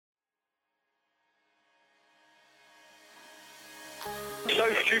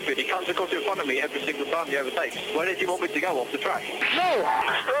so stupid. He comes across in front of me every single time he overtakes. Where did you want me to go off the track? No!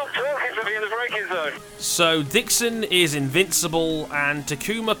 Stop talking to me in the braking zone. So Dixon is invincible and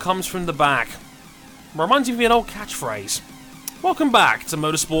Takuma comes from the back. Reminds me of an old catchphrase. Welcome back to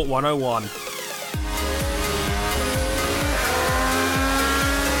Motorsport 101.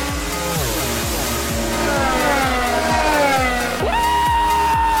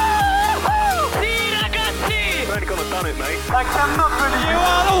 It, mate. You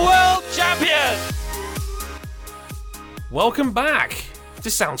are the world champion! Welcome back.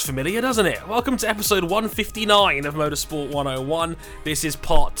 This sounds familiar, doesn't it? Welcome to episode 159 of Motorsport 101. This is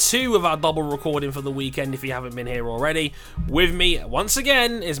part 2 of our double recording for the weekend, if you haven't been here already. With me, once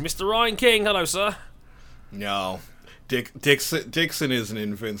again, is Mr. Ryan King. Hello, sir. No. Dixon isn't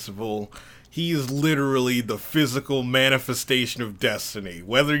invincible. He is literally the physical manifestation of destiny.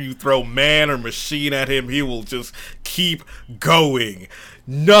 Whether you throw man or machine at him, he will just keep going.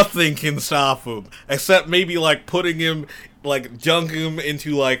 Nothing can stop him. Except maybe, like, putting him, like, dunking him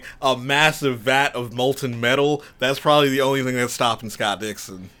into, like, a massive vat of molten metal. That's probably the only thing that's stopping Scott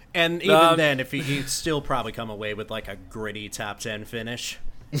Dixon. And even then, if he'd still probably come away with, like, a gritty top 10 finish.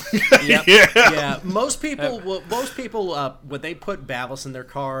 Yep. Yeah. Most people, when they put ballast in their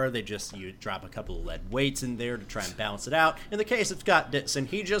car, you drop a couple of lead weights in there to try and balance it out. In the case of Scott Dixon,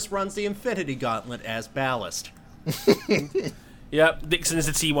 he just runs the Infinity Gauntlet as ballast. Yep, Dixon is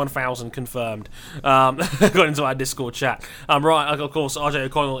the T1000 confirmed. According to our Discord chat. Right, of course, RJ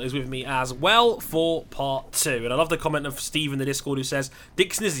O'Connell is with me as well for part 2. And I love the comment of Steve in the Discord who says,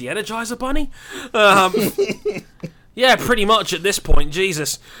 Dixon is the Energizer Bunny? Yeah, pretty much at this point,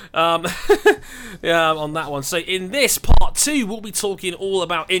 Jesus. On that one. So in this part 2, we'll be talking all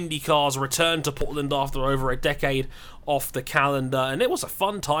about IndyCar's return to Portland after over a decade off the calendar, and it was a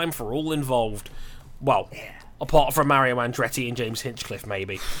fun time for all involved. Well, apart from Mario Andretti and James Hinchcliffe,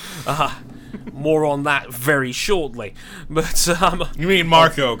 maybe. More on that very shortly. But you mean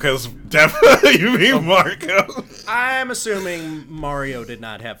Marco? Because definitely you mean Marco. I'm assuming Mario did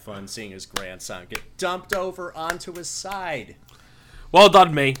not have fun seeing his grandson get dumped over onto his side. Well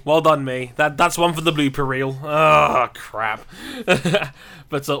done, me. That's one for the blooper reel. Oh, crap.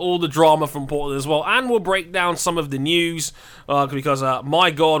 But all the drama from Portland as well. And we'll break down some of the news because,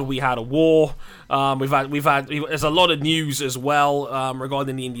 my God, we had a war. There's a lot of news as well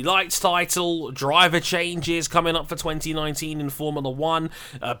regarding the Indy Lights title, driver changes coming up for 2019 in Formula One,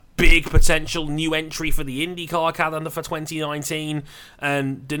 a big potential new entry for the IndyCar calendar for 2019,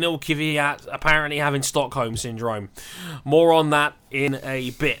 and Daniil Kvyat apparently having Stockholm Syndrome. More on that in a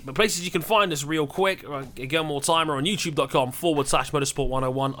bit. But places you can find us real quick, again, more time, are on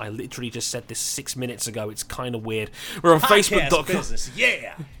youtube.com/motorsport101. I literally just said this 6 minutes ago. It's kind of weird. We're on Facebook.com. Business,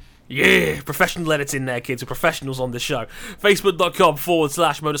 yeah! Yeah, professional editing there, kids. We're professionals on this show.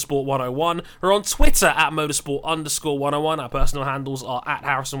 Facebook.com/motorsport101. We're on Twitter at motorsport_101. Our personal handles are at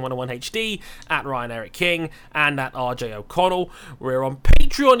Harrison101HD, at Ryan Eric King, and at RJ O'Connell. We're on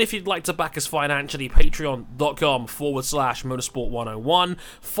Patreon if you'd like to back us financially. Patreon.com/motorsport101.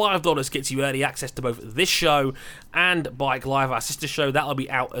 $5 gets you early access to both this show and Bike Live, our sister show. That'll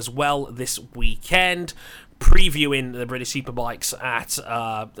be out as well this weekend. Previewing the British Superbikes at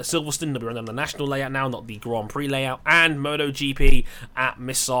Silverstone. They'll be on the national layout now, not the Grand Prix layout, and MotoGP at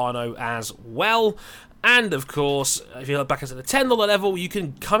Misano as well. And of course, if you're back at the $10 level, you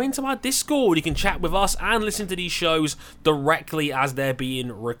can come into our Discord. You can chat with us and listen to these shows directly as they're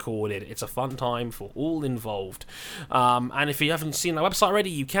being recorded. It's a fun time for all involved. And if you haven't seen our website already,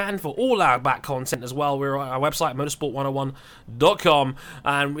 you can for all our back content as well. We're on our website, motorsport101.com.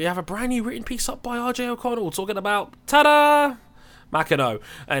 And we have a brand new written piece up by RJ O'Connell talking about, ta-da! Makino,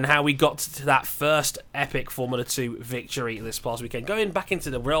 and how we got to that first epic Formula 2 victory this past weekend. Going back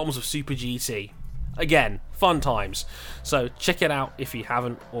into the realms of Super GT. Again, fun times. So check it out if you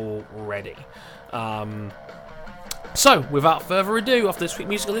haven't already. So, without further ado, after this quick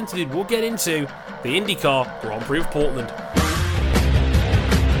musical interlude, we'll get into the IndyCar Grand Prix of Portland.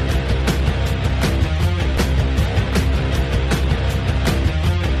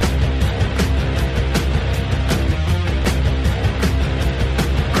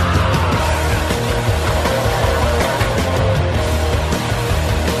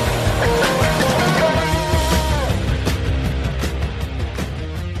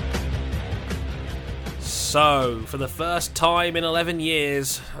 So, for the first time in 11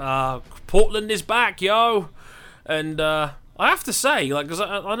 years, Portland is back, yo! And I have to say, like, because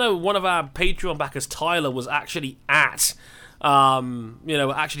I know one of our Patreon backers, Tyler, was actually at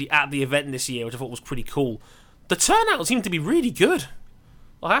the event this year, which I thought was pretty cool. The turnout seemed to be really good.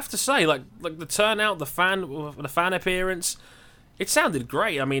 I have to say, like the turnout, the fan appearance, It sounded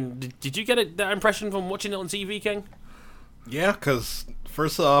great. I mean, did you get that impression from watching it on TV, King? Yeah, because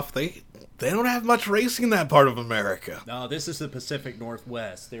first off, they don't have much racing in that part of America. No, this is the Pacific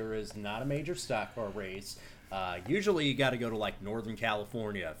Northwest. There is not a major stock car race. Usually you got to go to like Northern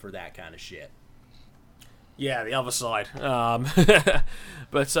California for that kind of shit. Yeah, the other side.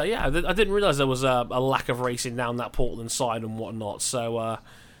 But yeah, I didn't realize there was a lack of racing down that Portland side and whatnot. So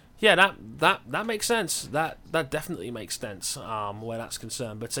yeah, that makes sense. That definitely makes sense where that's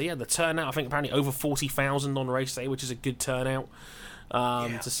concerned. But yeah, the turnout, I think apparently over 40,000 on race day, which is a good turnout.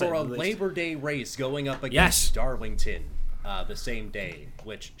 For a Labor Day race going up against Darlington the same day,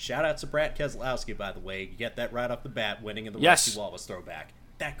 which shout out to Brad Keselowski, by the way. You get that right off the bat, winning in the Rusty Wallace throwback.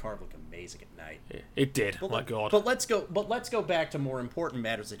 That car looked amazing at night. It did. My God. But let's go back to more important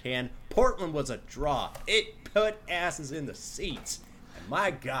matters at hand. Portland was a draw. It put asses in the seats. And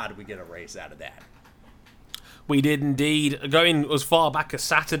my God, we get a race out of that. We did indeed. Going as far back as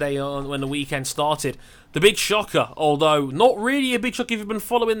Saturday when the weekend started. The big shocker, although not really a big shocker if you've been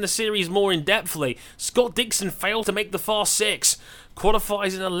following the series more in-depthly, Scott Dixon failed to make the Fast Six.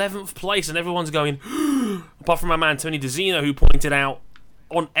 Qualifies in 11th place, and everyone's going, apart from my man Tony DeZino, who pointed out,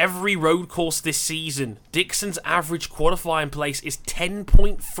 on every road course this season, Dixon's average qualifying place is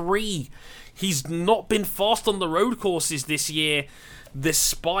 10.3. He's not been fast on the road courses this year,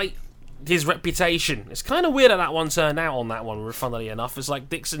 despite his reputation. It's kind of weird how that one turned out on that one, funnily enough. It's like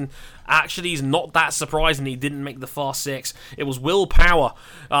Dixon actually is not that surprising he didn't make the Fast Six. It was Will Power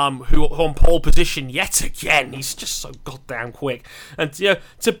who on pole position yet again. He's just so goddamn quick. And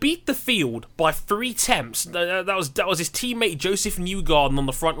to beat the field by 3 tenths, that was his teammate Joseph Newgarden on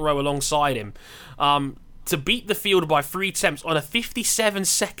the front row alongside him. To beat the field by 3 tenths on a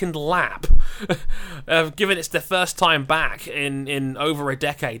 57-second lap, given it's their first time back in over a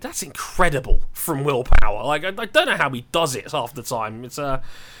decade, that's incredible from Will Power. Like, I don't know how he does it half the time. It's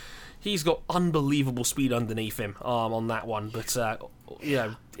he's got unbelievable speed underneath him on that one. But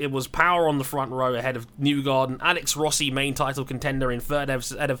it was Power on the front row ahead of Newgarden. Alex Rossi, main title contender, in third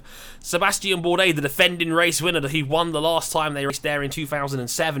ahead of Sebastian Bourdais, the defending race winner who won the last time they raced there in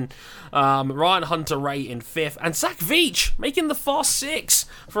 2007. Ryan Hunter-Reay in fifth. And Zach Veach making the Fast Six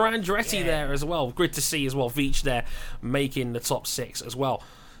for Andretti there as well. Good to see as well, Veach there making the top 6 as well.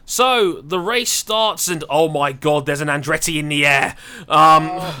 So, the race starts and, oh my God, there's an Andretti in the air.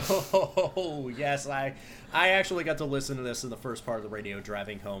 Yes, I actually got to listen to this in the first part of the radio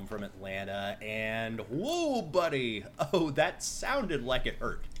driving home from Atlanta, and whoa, buddy. Oh, that sounded like it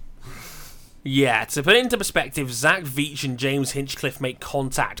hurt. Yeah, to put it into perspective, Zach Veach and James Hinchcliffe make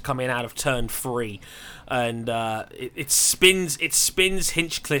contact coming out of turn 3, and it spins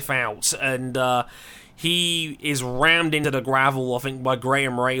Hinchcliffe out, and he is rammed into the gravel, I think, by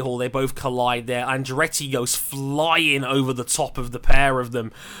Graham Rahal. They both collide there. Andretti goes flying over the top of the pair of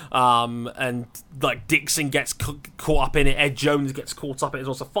them. And like Dixon gets caught up in it. Ed Jones gets caught up in it as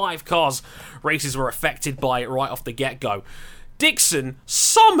well. So 5 cars races were affected by it right off the get-go. Dixon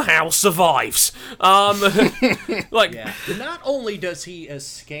somehow survives. Not only does he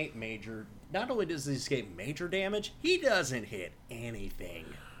escape major damage, he doesn't hit anything.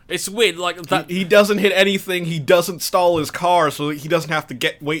 It's weird, like that. He doesn't hit anything. He doesn't stall his car, so he doesn't have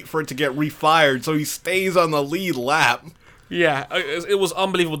to wait for it to get refired. So he stays on the lead lap. Yeah, it was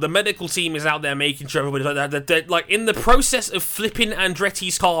unbelievable. The medical team is out there making sure everybody's like that. They're, like, in the process of flipping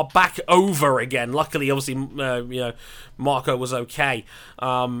Andretti's car back over again. Luckily, obviously, Marco was okay.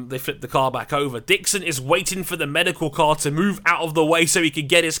 They flipped the car back over. Dixon is waiting for the medical car to move out of the way so he could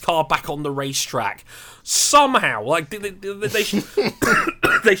get his car back on the racetrack. Somehow, like they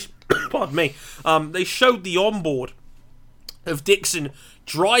pardon me. They showed the onboard of Dixon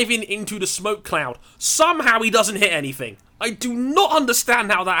driving into the smoke cloud. Somehow he doesn't hit anything. I do not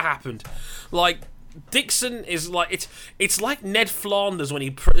understand how that happened. Like, Dixon is like, it's like Ned Flanders when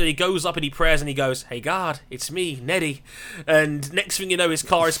he goes up and he prays and he goes, "Hey God, it's me, Neddy," and next thing you know, his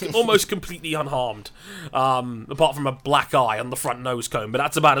car is almost completely unharmed, apart from a black eye on the front nose cone. But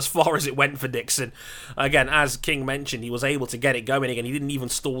that's about as far as it went for Dixon. Again, as King mentioned, he was able to get it going again. He didn't even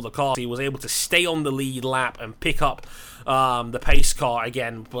stall the car. He was able to stay on the lead lap and pick up the pace car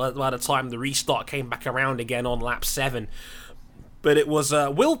again by the time the restart came back around again on lap 7. But it was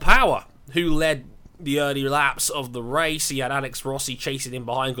Will Power who led the early laps of the race. He had Alex Rossi chasing him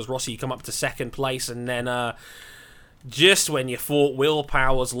behind because Rossi come up to second place, and then just when you thought Will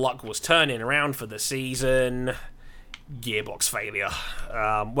Power's luck was turning around for the season, gearbox failure.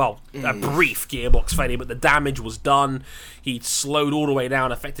 A brief gearbox failure, but the damage was done. He'd slowed all the way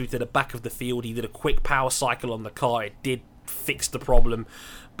down effectively to the back of the field. He did a quick power cycle on the car. It did fix the problem,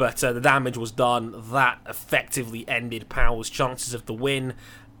 But the damage was done. That effectively ended Power's chances of the win,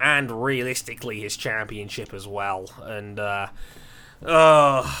 and realistically his championship as well. And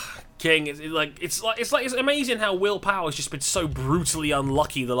King, it's amazing how Will Power has just been so brutally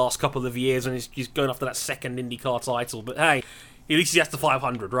unlucky the last couple of years, and he's going after that second IndyCar title. But hey, at least he has the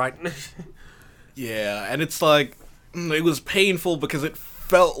 500, right? Yeah, and it's like, it was painful because it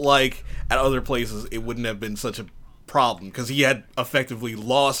felt like at other places it wouldn't have been such a problem because he had effectively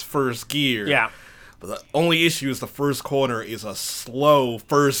lost first gear. Yeah. But the only issue is the first corner is a slow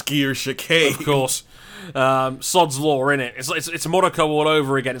first gear chicane. Of course. Sod's law, innit? It's Monaco all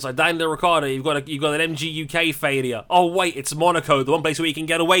over again. It's like, Daniel Ricciardo, you've got an MG UK failure. Oh wait, it's Monaco, the one place where you can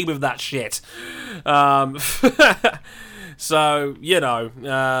get away with that shit. So, you know,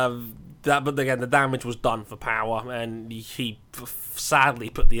 but again, the damage was done for Power, and he sadly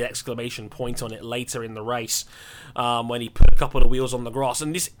put the exclamation point on it later in the race when he put a couple of wheels on the grass.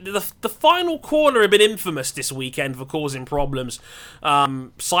 And the final corner had been infamous this weekend for causing problems.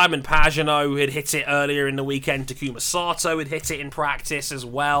 Simon Pagenaud had hit it earlier in the weekend. Takuma Sato had hit it in practice as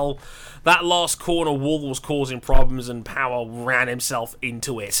well. That last corner wall was causing problems, and Power ran himself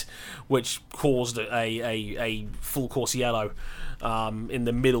into it, which caused a full course yellow. In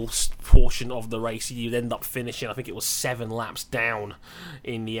the middle portion of the race, you'd end up finishing, I think it was 7 laps down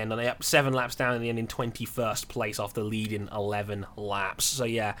in the end. 7 laps down in the end in 21st place after leading 11 laps. So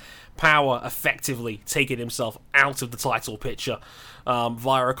yeah, Power effectively taking himself out of the title picture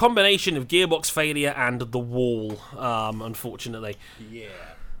via a combination of gearbox failure and the wall, unfortunately. Yeah.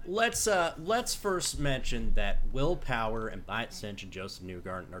 Let's first mention that Will Power and by extension Joseph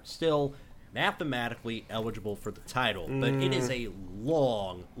Newgarden are still mathematically eligible for the title, but it is a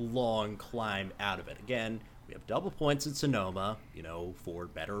long climb out of it. Again, we have double points in Sonoma, you know, for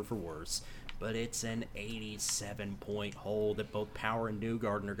better or for worse, but it's an 87-point hole that both Power and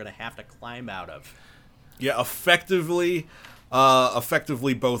Newgarden are going to have to climb out of. Yeah, effectively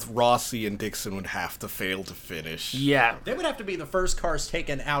both Rossi and Dixon would have to fail to finish. Yeah. They would have to be the first cars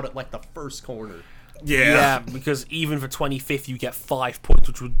taken out at like the first corner. Yeah, because even for 25th, you get 5 points,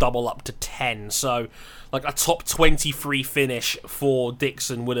 which would double up to 10. So, like, a top 23 finish for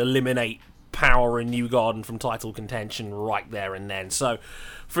Dixon would eliminate Power and Newgarden from title contention right there and then. So,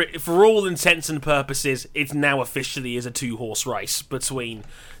 for all intents and purposes, it's now officially is a 2-horse race between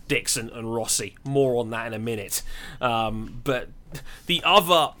Dixon and Rossi. More on that in a minute. But the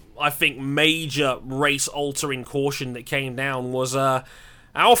other, I think, major race-altering caution that came down was our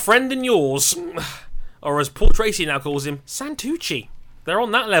friend and yours, or as Paul Tracy now calls him, Santucci. They're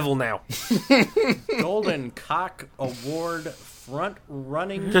on that level now. Golden Cock Award front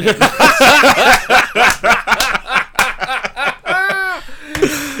running.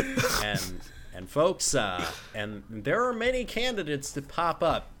 and folks, and there are many candidates that pop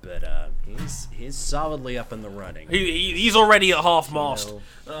up, but he's solidly up in the running. He's already at half mast.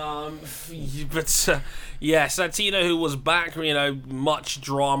 Yeah, Santino, who was back, you know, much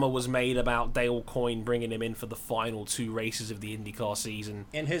drama was made about Dale Coyne bringing him in for the final 2 races of the IndyCar season.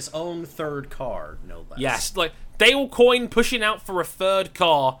 In his own third car, no less. Yes, like, Dale Coyne pushing out for a third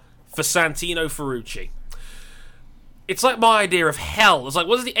car for Santino Ferrucci. It's like my idea of hell. It's like,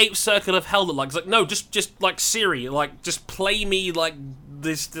 what does the 8th circle of hell look like? It's like, no, just like Siri, like, just play me like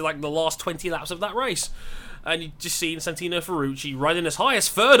this, like the last 20 laps of that race. And you just seen Santino Ferrucci riding as high as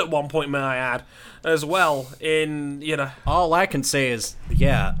third at one point, may I add, as well. In, you know, all I can say is,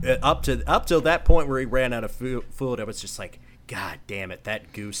 yeah, up till that point where he ran out of fluid, I was just like, God damn it,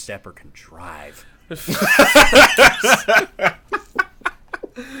 that goose stepper can drive.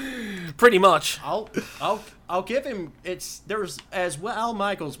 Pretty much. I'll give him. There's, as Al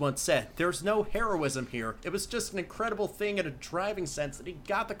Michaels once said, there's no heroism here. It was just an incredible thing in a driving sense that he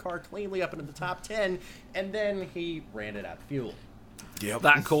got the car cleanly up into the top 10, and then he ran it out of fuel. Yep.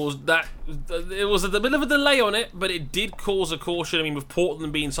 That caused that. It was a bit of a delay on it, but it did cause a caution. I mean, with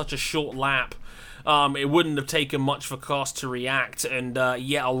Portland being such a short lap, it wouldn't have taken much for cars to react, and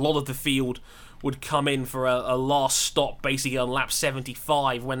yeah, a lot of the field would come in for a last stop, basically on lap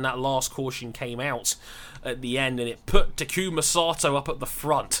 75 when that last caution came out at the end, and it put Takuma Sato up at the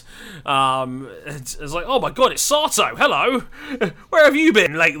front. It's like, oh my god, it's Sato! Hello! Where have you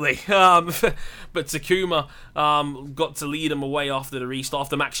been lately? But Takuma got to lead him away after the restart,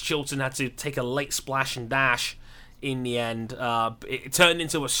 after Max Chilton had to take a late splash and dash. In the end, it turned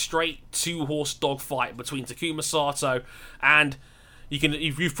into a straight 2-horse dogfight between Takuma Sato and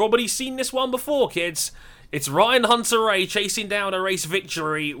you've probably seen this one before, kids. It's Ryan Hunter-Reay chasing down a race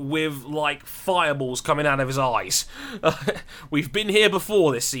victory with, like, fireballs coming out of his eyes. We've been here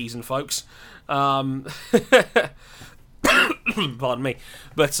before this season, folks. Pardon me.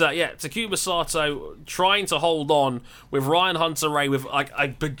 But Takuma Sato trying to hold on with Ryan Hunter-Reay with like a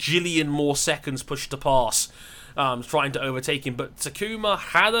bajillion more seconds pushed to pass, trying to overtake him. But Takuma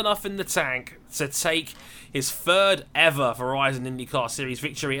had enough in the tank to take his third ever Verizon IndyCar Series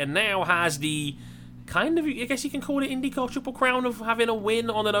victory, and now has the kind of, I guess you can call it IndyCar Triple Crown of having a win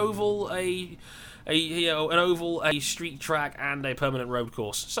on an oval, an oval, a street track, and a permanent road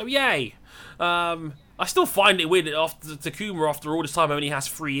course. So yay! I still find it weird that Takuma, after all this time, only has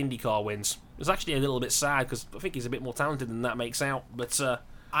 3 IndyCar wins. It's actually a little bit sad because I think he's a bit more talented than that makes out. But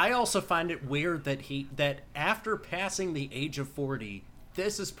I also find it weird that after passing the age of 40,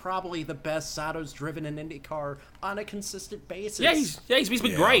 this is probably the best Sato's driven in IndyCar on a consistent basis. He's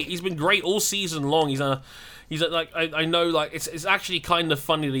been great. He's been great all season long. I know, like, it's actually kind of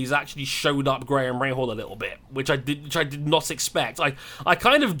funny that he's actually showed up Graham Rahal a little bit, which I did not expect. I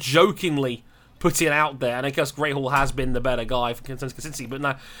kind of jokingly put it out there, and I guess Rahal has been the better guy for consistency. But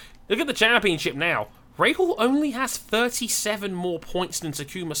now, look at the championship now. Rahal only has 37 more points than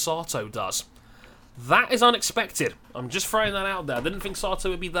Takuma Sato does. That is unexpected. I'm just throwing that out there. I didn't think Sato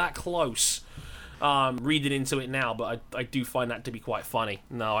would be that close. Reading into it now, but I do find that to be quite funny.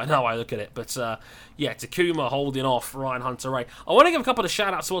 No, I know I look at it. But Takuma holding off Ryan Hunter-Reay. I want to give a couple of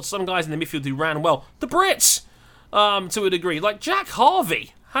shout-outs towards some guys in the midfield who ran well. The Brits, to a degree. Like Jack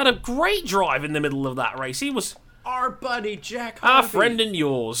Harvey had a great drive in the middle of that race. He was our buddy Jack Harvey. Our friend and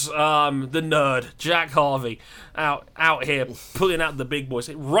yours, the nerd, Jack Harvey, out here pulling out the big boys,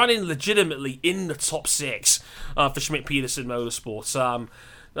 running legitimately in the top 6 for Schmidt-Peterson Motorsports.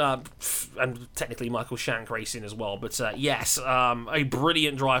 And technically Michael Shank Racing as well. But yes, a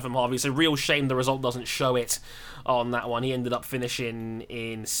brilliant drive from Harvey. It's a real shame the result doesn't show it on that one. He ended up finishing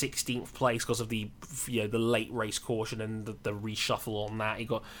in 16th place because of the late race caution and the reshuffle on that. He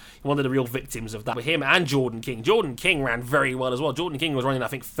got one of the real victims of that with him and Jordan King. Jordan King ran very well as well. Jordan King was running, I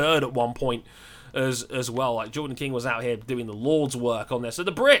think, 3rd at one point as well. Like, Jordan King was out here doing the Lord's work on there. So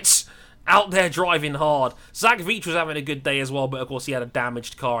the Brits out there driving hard. Zach Veach was having a good day as well, but of course he had a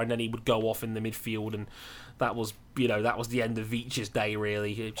damaged car, and then he would go off in the midfield, and that was the end of Veach's day,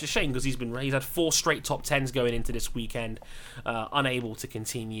 really. It's a shame because he's had 4 straight top 10s going into this weekend, unable to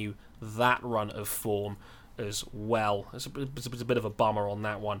continue that run of form as well. It's a bit of a bummer on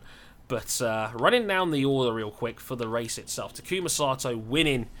that one. But running down the order real quick for the race itself, Takuma Sato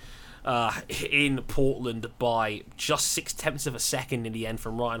winning in Portland by just 0.6 of a second in the end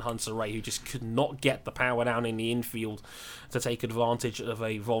from Ryan Hunter-Reay, who just could not get the power down in the infield to take advantage of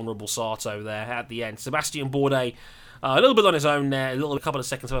a vulnerable Sato there at the end. Sebastian Bourdais, a little bit on his own there, a couple of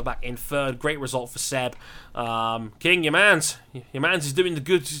seconds back in 3rd. Great result for Seb. King, your man's is doing the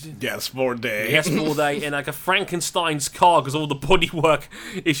good. Yes, Bourdais. Yes, Bourdais in like a Frankenstein's car because all the bodywork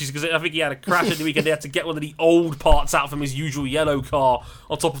issues. Because I think he had a crash at the weekend. They had to get one of the old parts out from his usual yellow car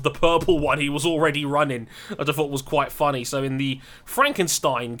on top of the purple one he was already running, which I thought was quite funny. So in the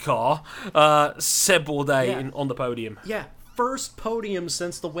Frankenstein car, Seb Bourdais on the podium. Yeah, first podium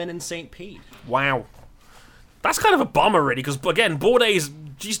since the win in St. Pete. Wow. That's kind of a bummer, really, because, again, Bourdais,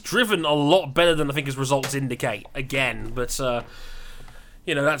 he's driven a lot better than I think his results indicate, again, but,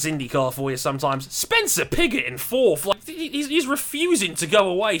 that's IndyCar for you sometimes. Spencer Pigot in 4th, like, he's refusing to go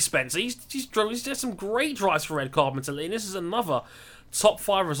away, Spencer. He's had some great drives for Red Carpenter, and this is another top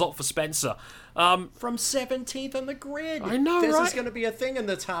 5 result for Spencer. From 17th on the grid. I know, This right? is going to be a thing in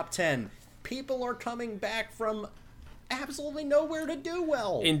the top 10. People are coming back from absolutely nowhere to do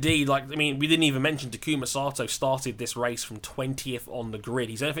well. Indeed, we didn't even mention Takuma Sato started this race from 20th on the grid.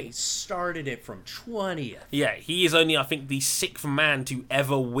 He started it from 20th. Yeah, he is only, I think, the 6th man to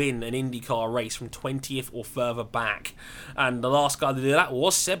ever win an IndyCar race from 20th or further back. And the last guy to do that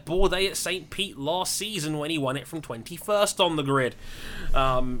was Seb Bourdais at St. Pete last season when he won it from 21st on the grid.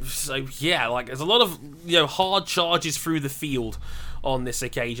 There's a lot of hard charges through the field on this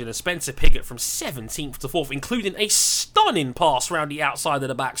occasion, and Spencer Pigot from 17th to 4th, including a stunning pass round the outside of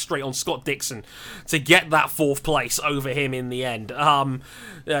the back straight on Scott Dixon to get that 4th place over him in the end.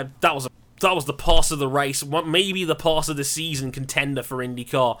 That was the pass of the race, maybe the pass of the season contender for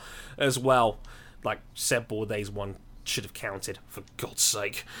IndyCar as well. Like, Seb Bourdais one should have counted, for God's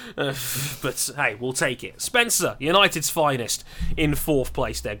sake. But hey, we'll take it. Spencer, United's finest, in 4th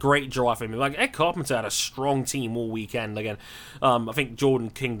place there. Great drive for him. Like, Ed Carpenter had a strong team all weekend. Again, I think Jordan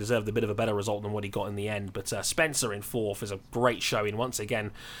King deserved a bit of a better result than what he got in the end. But Spencer in 4th is a great showing once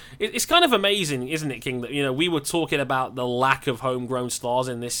again. It's kind of amazing, isn't it, King, that we were talking about the lack of homegrown stars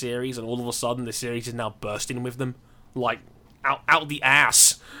in this series, and all of a sudden this series is now bursting with them, like out the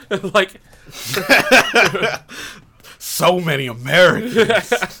ass. Like. so many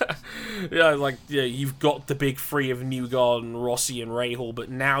Americans. You've got the big three of Newgarden, Rossi, and Rahal, but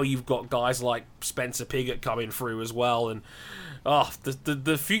now you've got guys like Spencer Pigot coming through as well, and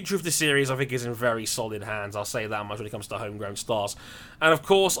the future of the series, I think, is in very solid hands. I'll say that much when it comes to homegrown stars. And of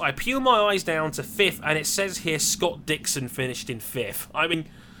course, I peel my eyes down to 5th, and it says here Scott Dixon finished in 5th. I mean,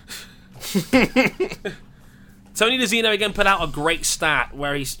 Tony DeZino again put out a great stat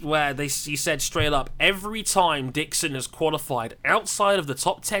where he said straight up, every time Dixon has qualified outside of the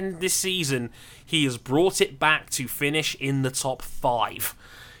top 10 this season, he has brought it back to finish in the top 5.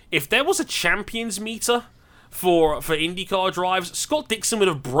 If there was a champions meter for IndyCar drives, Scott Dixon would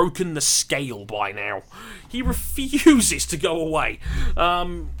have broken the scale by now. He refuses to go away.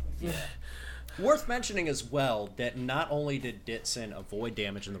 Worth mentioning as well that not only did Dixon avoid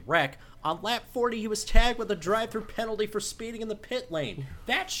damage in the wreck, on lap 40 he was tagged with a drive-through penalty for speeding in the pit lane.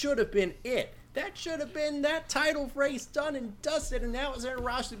 That should have been it. That should have been that title race done and dusted, and now it's Aaron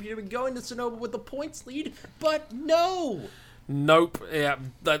Rossi to be going to Sonoma with the points lead, but no! Nope. Yeah.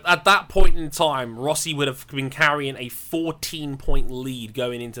 At that point in time, Rossi would have been carrying a 14-point lead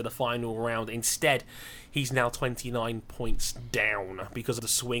going into the final round. Instead, he's now 29 points down because of the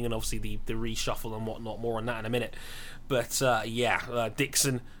swing and obviously the reshuffle and whatnot. More on that in a minute. But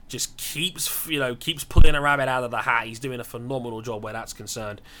Dixon just keeps pulling a rabbit out of the hat. He's doing a phenomenal job where that's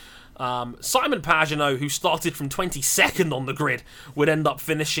concerned. Simon Pagenaud, who started from 22nd on the grid, would end up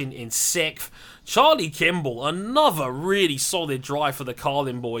finishing in 6th. Charlie Kimball, another really solid drive for the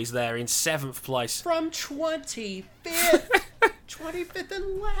Carlin boys there in 7th place. From 25th! 25th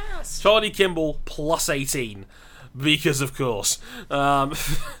and last! Charlie Kimball plus 18. Because, of course,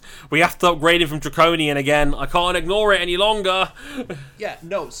 we have to upgrade him from Draconian again. I can't ignore it any longer. Yeah,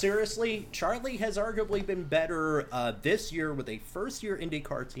 no, seriously, Charlie has arguably been better this year with a first-year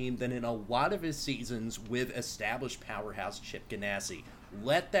IndyCar team than in a lot of his seasons with established powerhouse Chip Ganassi.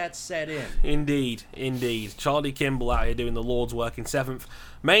 Let that set in. Indeed. Charlie Kimball out here doing the Lord's work in 7th.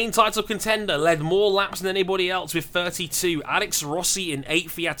 Main title contender, led more laps than anybody else with 32. Alex Rossi in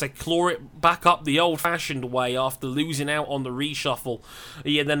 8th. He had to claw it back up the old-fashioned way after losing out on the reshuffle.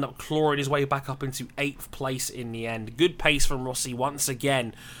 He had ended up clawing his way back up into 8th place in the end. Good pace from Rossi once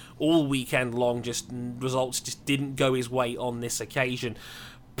again. All weekend long, results just didn't go his way on this occasion.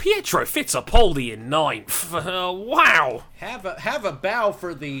 Pietro Fittipaldi in 9th. Wow. Have a bow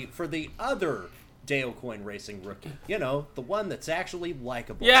for the other Dale Coyne Racing rookie. You know, the one that's actually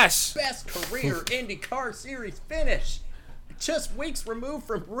likable. Yes. Best career IndyCar Series finish. Just weeks removed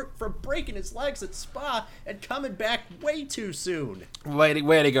from breaking his legs at Spa and coming back way too soon. Way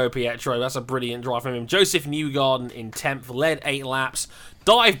to go, Pietro. That's a brilliant drive from him. Joseph Newgarden in 10th, led 8 laps.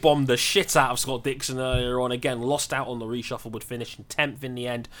 Dive bombed the shit out of Scott Dixon earlier on. Again, lost out on the reshuffle, would finish in 10th in the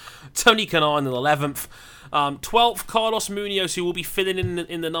end. Tony Kanaan in 11th. 12th, Carlos Munoz, who will be filling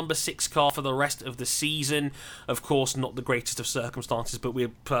in the number 6 car for the rest of the season. Of course, not the greatest of circumstances, but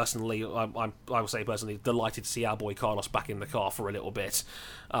we're personally, I will say personally, delighted to see our boy Carlos back in the car for a little bit.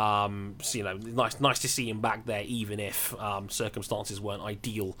 Nice to see him back there, even if circumstances weren't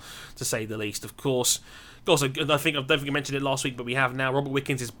ideal, to say the least. Of course. Also, I don't think I mentioned it last week, but we have now. Robert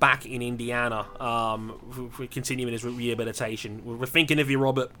Wickens is back in Indiana, continuing his rehabilitation. We're thinking of you,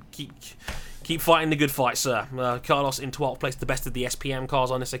 Robert. Keep fighting the good fight, sir. Carlos in 12th place, the best of the SPM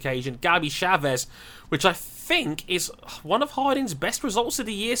cars on this occasion. Gabi Chavez, which I think is one of Harding's best results of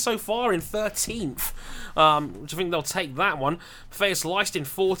the year so far, in 13th. Which I think they'll take that one. Faye's Leist in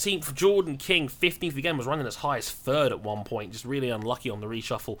 14th. Jordan King, 15th again, was running as high as 3rd at one point. Just really unlucky on the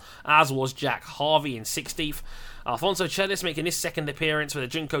reshuffle, as was Jack Harvey in 16th. Alfonso Chelis making his second appearance for the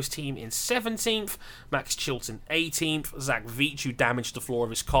Juncos team in 17th. Max Chilton 18th. Zach Veach, who damaged the floor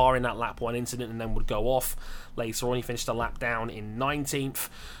of his car in that lap 1 incident and then would go off. Later on, he finished a lap down in 19th.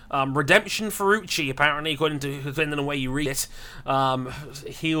 Redemption Ferrucci, apparently, according to depending on the way you read it.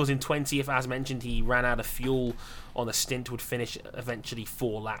 He was in 20th, as mentioned. He ran out of fuel on a stint, would finish eventually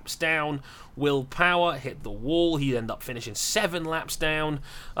 4 laps down. Will Power hit the wall. He'd end up finishing 7 laps down.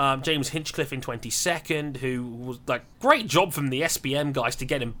 James Hinchcliffe in 22nd, who was like, great job from the SPM guys to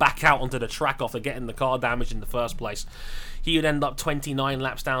get him back out onto the track after getting the car damaged in the first place. He would end up 29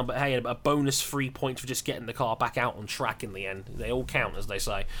 laps down, but hey, a bonus 3 points for just getting the car back out on track in the end. They all count, as they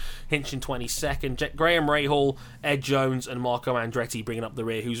say. Hinch in 22nd. Graham Rahal, Ed Jones, and Marco Andretti bringing up the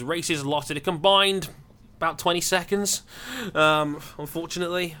rear, whose races lasted a combined about 20 seconds,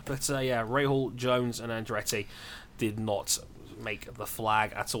 unfortunately. But Rahal, Jones, and Andretti did not make the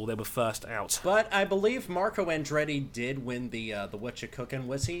flag at all. They were first out. But I believe Marco Andretti did win the What You Cookin'.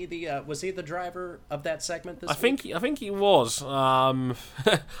 Was he the driver of that segment this week? I think he was. I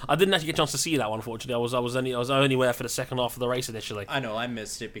didn't actually get a chance to see that one, unfortunately. I was only there for the second half of the race initially. I know I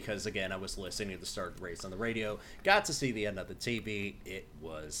missed it because again I was listening to the start of the race on the radio. Got to see the end of the TV. It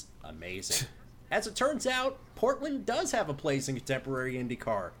was amazing. As it turns out, Portland does have a place in contemporary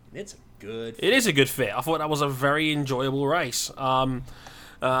IndyCar, and it's a good fit. It is a good fit. I thought that was a very enjoyable race. Again,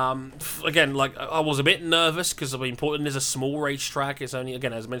 like I was a bit nervous because Portland is a small racetrack. It's only,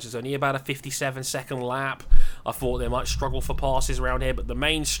 again, as I mentioned, it's only about a 57-second lap. I thought they might struggle for passes around here, but the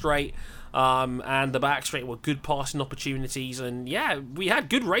main straight and the back straight were good passing opportunities. And yeah, we had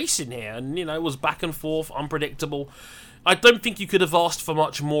good racing here, and it was back and forth, unpredictable. I don't think you could have asked for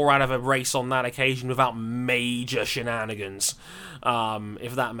much more out of a race on that occasion without major shenanigans,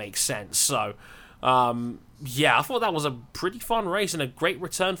 if that makes sense. So, yeah, I thought that was a pretty fun race and a great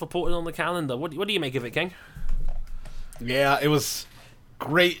return for Portland on the calendar. What do you make of it, King? Yeah, it was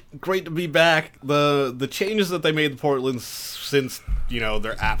great to be back. The changes that they made to Portland since,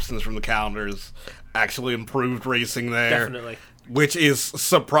 their absence from the calendars actually improved racing there. Definitely. Which is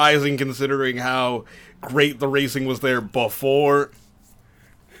surprising considering how great the racing was there before.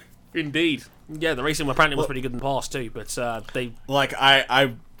 Indeed. Yeah, the racing apparently was pretty good in the past too, but they... Like,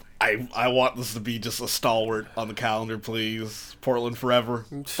 I want this to be just a stalwart on the calendar, please. Portland forever.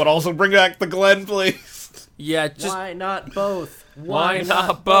 But also bring back the Glen, please. Yeah, just... Why not both? Why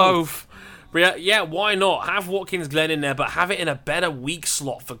not both? Yeah, why not? Have Watkins Glen in there, but have it in a better week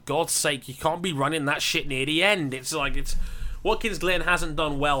slot, for God's sake. You can't be running that shit near the end. It's Watkins Glen hasn't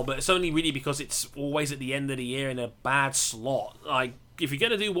done well, but it's only really because it's always at the end of the year in a bad slot. Like, if you're going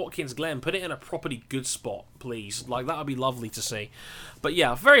to do Watkins Glen, put it in a properly good spot, please. Like, that would be lovely to see. But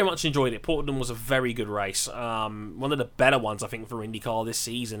yeah, very much enjoyed it. Portland was a very good race. One of the better ones, I think, for IndyCar this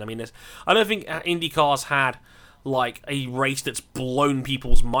season. I mean, I don't think IndyCar's had like a race that's blown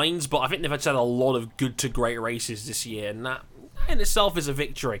people's minds, but I think they've had a lot of good to great races this year, and that in itself is a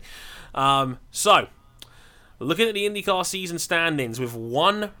victory. So, looking at the IndyCar season standings with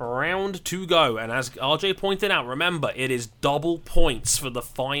one round to go, and as RJ pointed out, remember, it is double points for the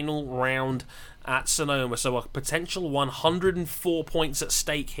final round at Sonoma, so a potential 104 points at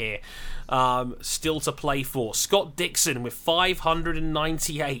stake here, still to play for. Scott Dixon with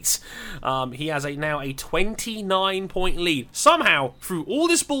 598. He has now a 29-point lead. Somehow, through all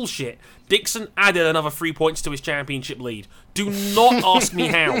this bullshit, Dixon added another 3 points to his championship lead. Do not ask me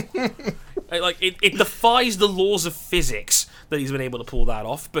how. It defies the laws of physics that he's been able to pull that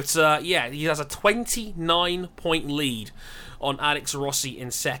off. But yeah, he has a 29-point lead on Alex Rossi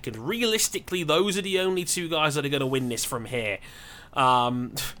in second. Realistically, those are the only two guys that are going to win this from here.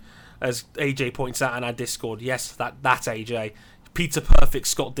 As AJ points out in our Discord, yes, that's AJ. Peter Perfect,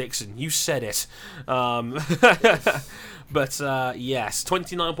 Scott Dixon. You said it. But yes,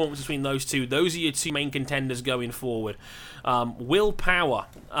 29 points between those two. Those are your two main contenders going forward. Will Power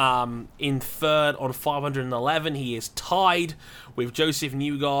in third on 511. He is tied with Joseph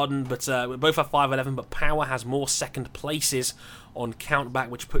Newgarden, but we both have 511, but Power has more second places on Countback,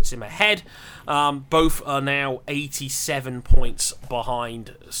 which puts him ahead. Both are now 87 points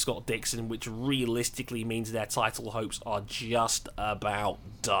behind Scott Dixon, which realistically means their title hopes are just about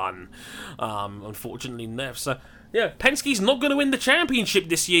done. Unfortunately, so yeah, Penske's not going to win the championship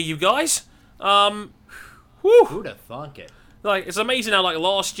this year, you guys. Who'd have thunk it? Like, it's amazing how, like,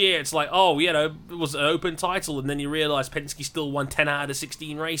 last year, it's like, oh, it was an open title, and then you realise Penske still won 10 out of the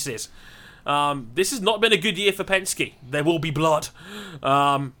 16 races. This has not been a good year for Penske. There will be blood.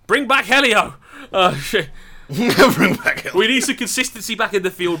 Bring back Helio. Bring back Helio. We need some consistency back in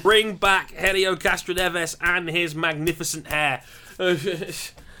the field. Bring back Helio Castroneves and his magnificent hair.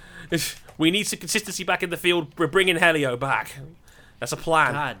 We need some consistency back in the field. We're bringing Helio back. That's a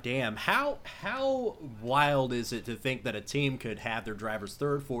plan. God damn. How wild is it to think that a team could have their drivers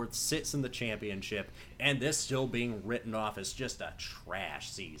third, fourth, sits in the championship, and this still being written off as just a trash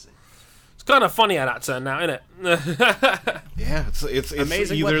season? It's kind of funny how that turned out, isn't it? Yeah, it's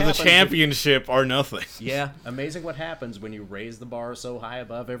amazing either the championship or nothing. Yeah, amazing what happens when you raise the bar so high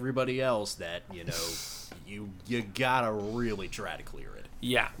above everybody else that, you gotta really try to clear it.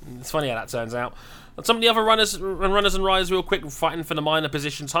 Yeah, it's funny how that turns out. Some of the other runners and riders real quick, fighting for the minor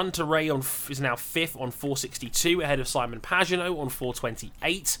positions. Hunter Ray is now 5th on 462, ahead of Simon Pagenaud on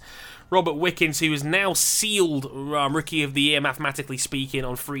 428. Robert Wickens, who is now sealed Rookie of the Year, mathematically speaking,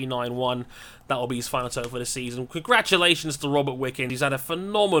 on 391. That will be his final total for the season. Congratulations to Robert Wickens. He's had a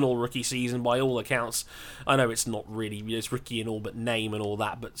phenomenal rookie season by all accounts. I know it's not really, it's rookie in all but name and all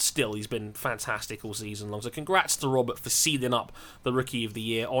that, but still, he's been fantastic all season long. So congrats to Robert for sealing up the Rookie of the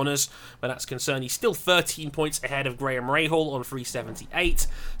Year honours. Where that's concerned, he's still 13 points ahead of Graham Rahal on 378.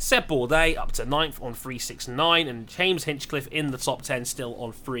 Seb Bourdais up to 9th on 369. And James Hinchcliffe in the top 10 still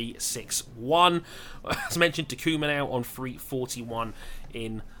on 361. As mentioned, Takuma now on 341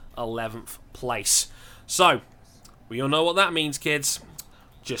 in 11th place. So, we all know what that means, kids.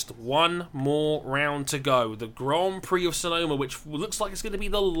 Just one more round to go. The Grand Prix of Sonoma, which looks like it's going to be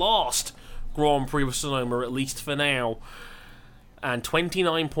the last Grand Prix of Sonoma, at least for now. And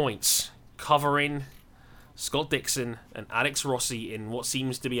 29 points, covering Scott Dixon and Alex Rossi in what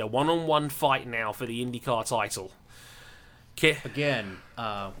seems to be a one-on-one fight now for the IndyCar title. Again,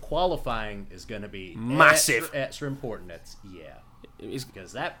 qualifying is going to be massive, extra important.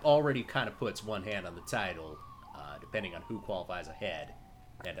 Because that already kind of puts one hand on the title, depending on who qualifies ahead,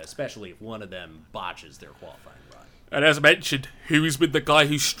 and especially if one of them botches their qualifying run. And as mentioned, who's been the guy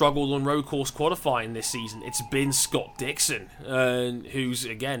who struggled on road course qualifying this season? It's been Scott Dixon, who's,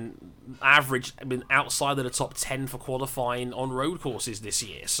 again, been outside of the top 10 for qualifying on road courses this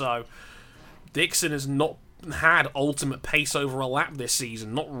year. So, Dixon has not had ultimate pace over a lap this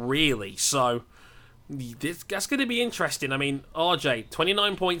season, not really. So, that's going to be interesting. I mean, RJ,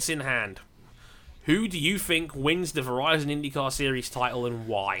 29 points in hand. Who do you think wins the Verizon IndyCar Series title and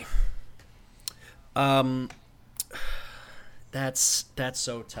why? That's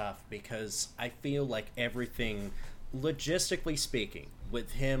so tough because I feel like everything, logistically speaking,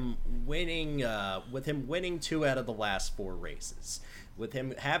 with him winning 2 out of the last 4 races, with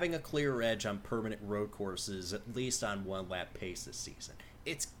him having a clear edge on permanent road courses, at least on one lap pace this season,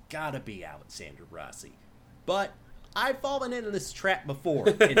 it's gotta be Alexander Rossi. But I've fallen into this trap before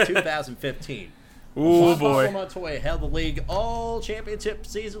in 2015. Oh boy! Juan Montoya held the league all championship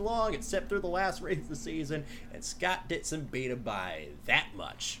season long, except through the last race of the season, and Scott Dixon beat him by that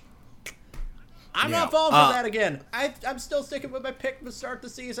much. I'm not falling for that again. I'm still sticking with my pick to start the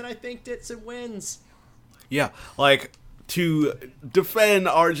season. I think Dixon wins. Yeah, like, to defend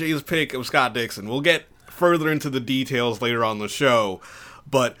RJ's pick of Scott Dixon, we'll get further into the details later on the show,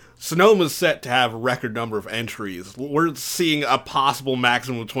 but Sonoma's set to have a record number of entries. We're seeing a possible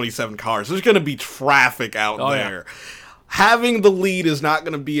maximum of 27 cars. There's going to be traffic out there. Yeah. Having the lead is not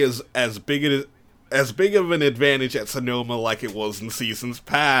going to be as big of an advantage at Sonoma like it was in seasons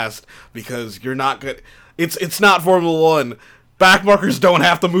past, because you're not good. It's not Formula One. Backmarkers don't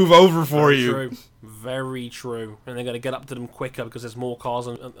have to move over for you. True. Very true. And they're going to get up to them quicker because there's more cars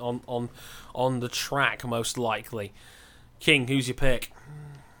on the track, most likely. King, who's your pick?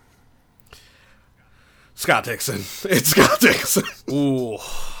 Scott Dixon. It's Scott Dixon. Ooh.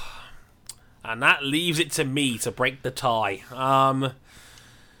 And that leaves it to me to break the tie. Well,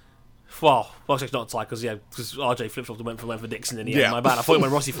 it's not a tie because RJ flip-flopped and went for Dixon in the end. My bad. I thought it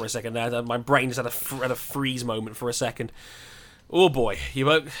went Rossi for a second there. My brain just had a freeze moment for a second. Oh boy,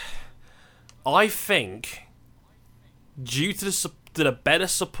 I think due to the better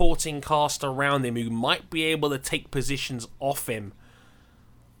supporting cast around him who might be able to take positions off him,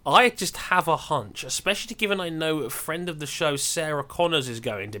 I just have a hunch, especially given I know a friend of the show, Sarah Connors, is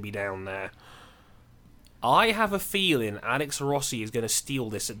going to be down there. I have a feeling Alex Rossi is going to steal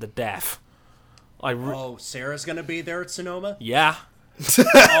this at the death. Sarah's going to be there at Sonoma? Yeah.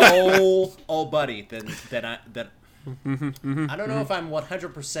 Buddy, then I don't know if I'm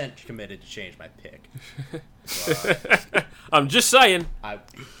 100% committed to change my pick. I'm just saying.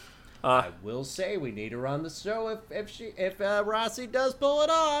 I will say we need her on the show if Rossi does pull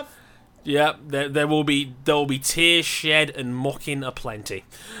it off. Yeah, there will be tears shed and mocking aplenty.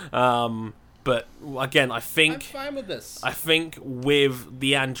 But again, I'm fine with this. I think with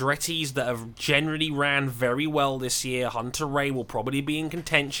the Andrettis that have generally ran very well this year, Hunter Ray will probably be in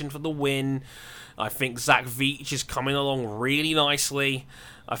contention for the win. I think Zach Veach is coming along really nicely.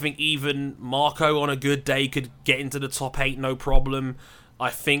 I think even Marco on a good day could get into the top 8, no problem.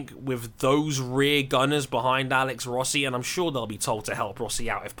 I think with those rear gunners behind Alex Rossi, and I'm sure they'll be told to help Rossi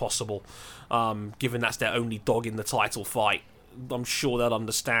out if possible, given that's their only dog in the title fight. I'm sure they'll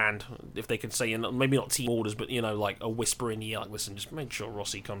understand if they can say, maybe not team orders, but like a whisper in the ear, like, listen, just make sure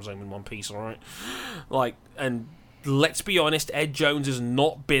Rossi comes home in one piece, all right? And let's be honest, Ed Jones has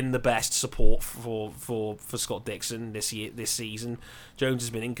not been the best support for Scott Dixon this season. Jones has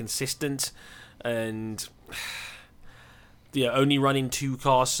been inconsistent. and only running 2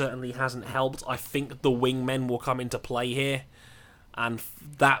 cars certainly hasn't helped. I think the wingmen will come into play here, and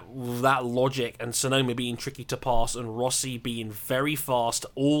that logic and Sonoma being tricky to pass and Rossi being very fast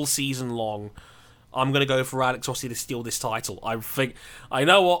all season long, I'm going to go for Alex Rossi to steal this title. I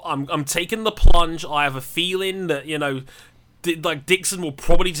know what, I'm taking the plunge. I have a feeling that, Dixon will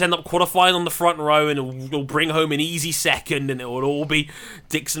probably just end up qualifying on the front row and will bring home an easy second, and it will all be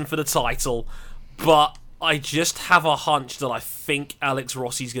Dixon for the title. But I just have a hunch that I think Alex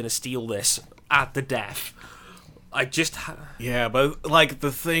Rossi's going to steal this at the death. Yeah, but,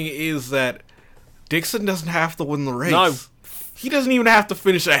 the thing is that Dixon doesn't have to win the race. No. He doesn't even have to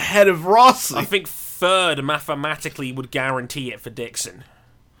finish ahead of Rossi. I think third mathematically would guarantee it for Dixon.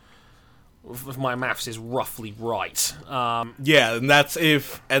 If my maths is roughly right. Yeah, and that's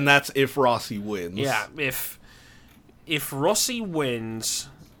if Rossi wins. Yeah, if Rossi wins,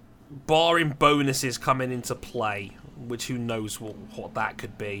 barring bonuses coming into play, which who knows what that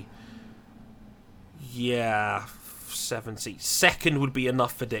could be. Yeah, 70. Second would be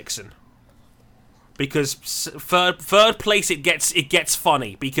enough for Dixon. Because third place it gets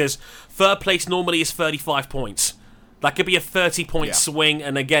funny, because third place normally is 35 points. That could be a 30-point swing,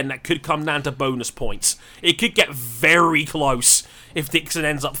 and again, that could come down to bonus points. It could get very close if Dixon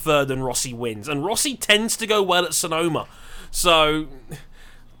ends up third and Rossi wins. And Rossi tends to go well at Sonoma. So,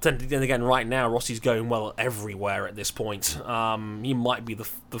 then again, right now, Rossi's going well everywhere at this point. He might be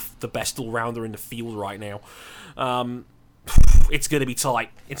the best all-rounder in the field right now. It's going to be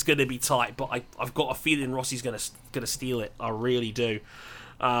tight. But I've got a feeling Rossi's going to steal it. I really do.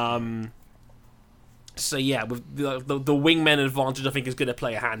 So yeah, with the wingman advantage, I think is going to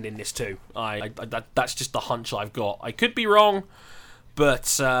play a hand in this too. That's just the hunch I've got. I could be wrong,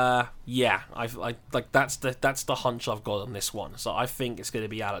 but yeah, that's the hunch I've got on this one. So I think it's going to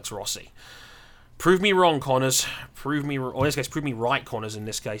be Alex Rossi. Prove me wrong, Connors. Prove me right, Connors. In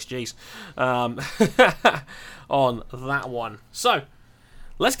this case, jeez, on that one. So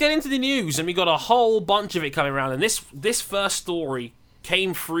let's get into the news, and we got a whole bunch of it coming around. And this first story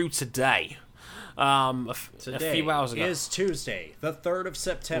came through today. A few hours ago. Is Tuesday, the 3rd of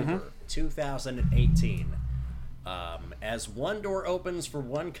September, 2018. As one door opens for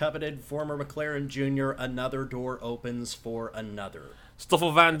one coveted former McLaren Jr., another door opens for another.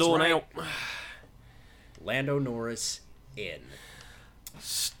 Stoffel Vandoorne out. Lando Norris in.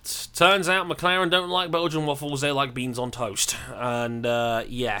 Turns out McLaren don't like Belgian waffles, they like beans on toast. And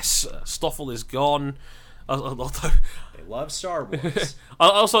yes, Stoffel is gone. Although, they love Star Wars. I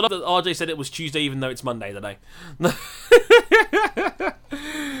also love that RJ said it was Tuesday even though it's Monday today.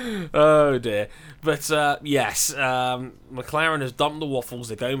 Oh dear. But yes, McLaren has dumped the waffles.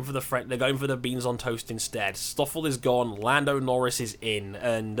 They're going for the beans on toast instead. Stoffel is gone. Lando Norris is in,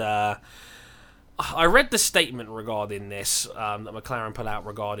 and I read the statement regarding this that McLaren put out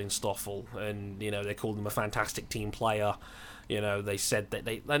regarding Stoffel, and they called him a fantastic team player. They said that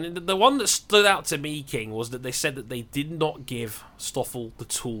and the one that stood out to me, King, was that they said that they did not give Stoffel the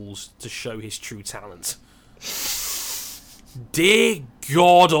tools to show his true talent. Dear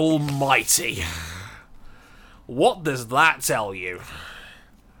God Almighty. What does that tell you?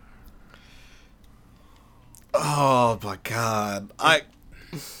 Oh my God.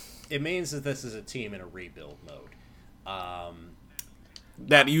 It means that this is a team in a rebuild mode.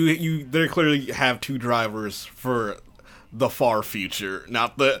 That they clearly have two drivers for the far future,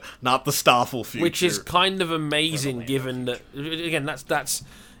 not the Stoffel future, which is kind of amazing given that, again,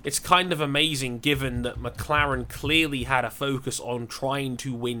 it's kind of amazing given that McLaren clearly had a focus on trying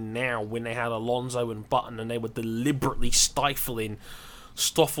to win now when they had Alonso and Button, and they were deliberately stifling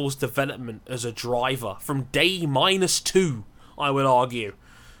Stoffel's development as a driver from day -2, I would argue,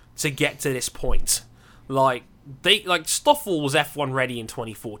 to get to this point. Stoffel was F1 ready in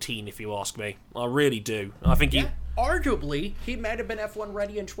 2014, if you ask me. I really do. I think arguably, he might have been F1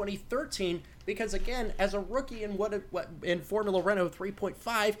 ready in 2013 because, again, as a rookie in Formula Renault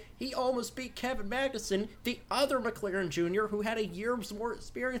 3.5, he almost beat Kevin Magnussen, the other McLaren Jr., who had a year's more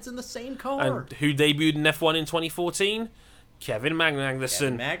experience in the same car. And who debuted in F1 in 2014? Kevin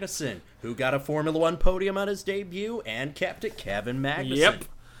Magnussen. Kevin Magnussen, who got a Formula 1 podium on his debut and kept it. Kevin Magnussen. Yep.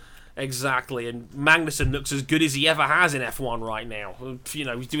 Exactly, and Magnussen looks as good as he ever has in F1 right now.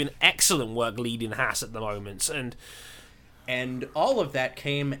 He's doing excellent work leading Haas at the moment, and all of that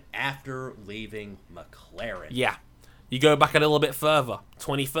came after leaving McLaren. Yeah, you go back a little bit further.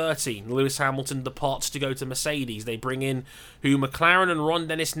 2013, Lewis Hamilton departs to go to Mercedes. They bring in who McLaren and Ron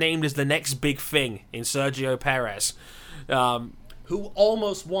Dennis named as the next big thing in Sergio Perez. who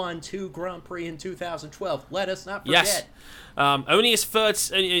almost won 2 Grand Prix in 2012. Let us not forget. Yes. Only his third.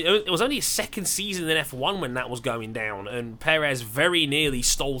 It was only his second season in F1 when that was going down, and Perez very nearly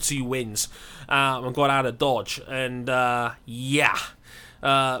stole 2 wins and got out of Dodge. And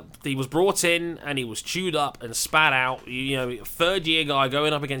he was brought in and he was chewed up and spat out. Third year guy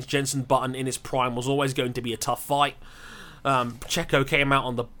going up against Jenson Button in his prime was always going to be a tough fight. Checo came out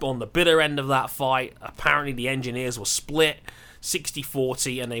on the bitter end of that fight. Apparently the engineers were split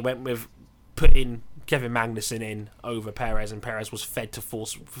 60-40, and they went with putting Kevin Magnussen in over Perez, and Perez was fed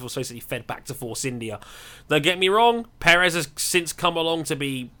back to Force India. Don't get me wrong, Perez has since come along to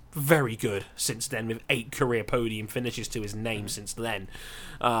be very good since then, with 8 career podium finishes to his name since then,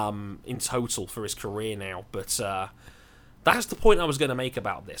 in total for his career now. But that's the point I was going to make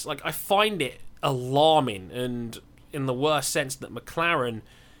about this. Like, I find it alarming, and in the worst sense, that McLaren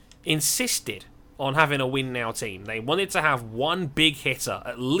insisted on having a win now team. They wanted to have one big hitter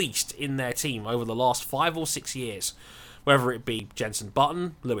at least in their team over the last 5 or 6 years, whether it be Jenson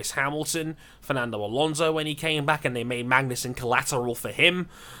Button, Lewis Hamilton, Fernando Alonso when he came back, and they made Magnussen collateral for him,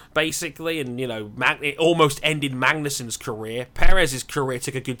 basically, and it almost ended Magnussen's career. Perez's career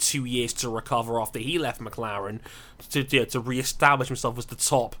took a good 2 years to recover after he left McLaren to re-establish himself as the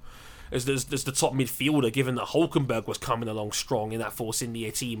top midfielder, given that Hulkenberg was coming along strong in that Force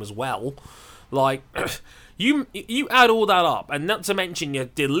India team as well. Like, you add all that up, and not to mention you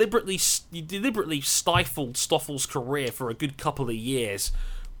deliberately stifled Stoffel's career for a good couple of years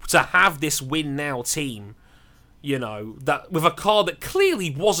to have this win now team, that with a car that clearly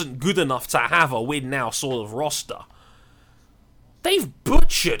wasn't good enough to have a win now sort of roster. They've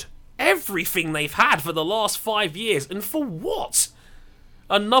butchered everything they've had for the last 5 years, and for what?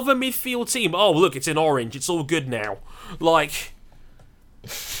 Another midfield team. Oh, look, it's in orange. It's all good now. Like,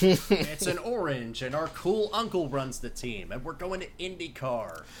 it's an orange, and our cool uncle runs the team, and we're going to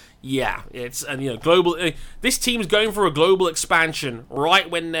IndyCar. Yeah, global. This team's going for a global expansion right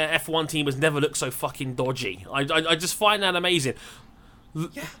when their F1 team has never looked so fucking dodgy. I just find that amazing.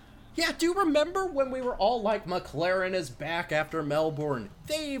 Yeah, do you remember when we were all like, McLaren is back after Melbourne?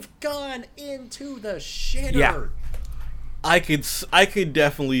 They've gone into the shitter. Yeah. I could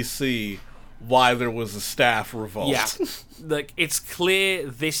definitely see why there was a staff revolt. Yeah, like, it's clear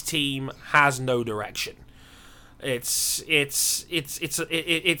this team has no direction. It's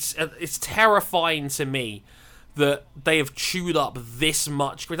terrifying to me that they have chewed up this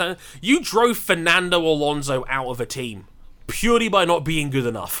much. You drove Fernando Alonso out of a team purely by not being good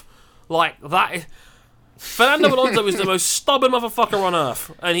enough. Like, that. Fernando Alonso is the most stubborn motherfucker on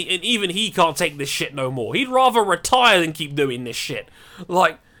earth, and even he can't take this shit no more. He'd rather retire than keep doing this shit.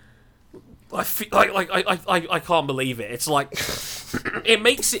 Like, I can't believe it. It's like, it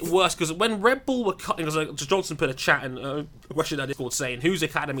makes it worse, because when Red Bull were cutting, because Johnson put a chat and a question in our Discord saying whose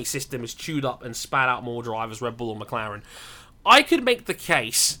academy system is chewed up and spat out more drivers, Red Bull or McLaren. I could make the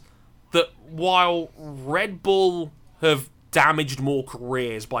case that while Red Bull have damaged more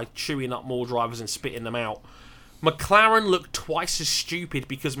careers by chewing up more drivers and spitting them out, McLaren look twice as stupid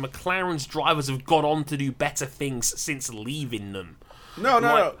because McLaren's drivers have gone on to do better things since leaving them.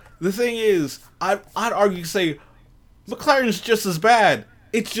 No. The thing is, I'd argue, say, McLaren's just as bad.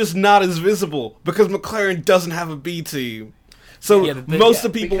 It's just not as visible because McLaren doesn't have a B team. So most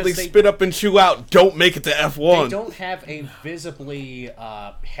of the people they spit up and chew out don't make it to F1. They don't have a visibly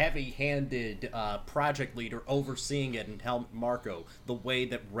heavy-handed project leader overseeing it in Helmut Marko the way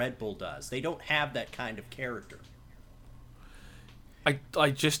that Red Bull does. They don't have that kind of character.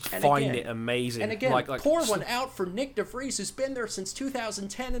 I just find it amazing. And again, pour one out for Nick De Vries, who's been there since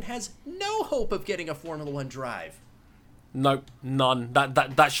 2010 and has no hope of getting a Formula One drive. Nope, none.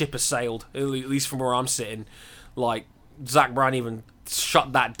 That ship has sailed, at least from where I'm sitting. Like, Zach Brown even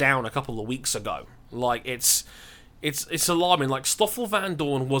shut that down a couple of weeks ago. Like, it's alarming. Like, Stoffel Van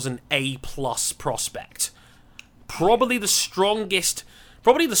Dorn was an A+ prospect. Probably the strongest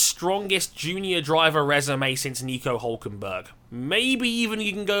junior driver resume since Nico Hulkenberg. Maybe even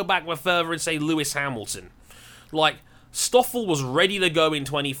you can go back further and say Lewis Hamilton. Like, Stoffel was ready to go in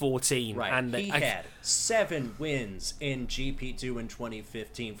 2014. Right, and he had 7 wins in GP2 in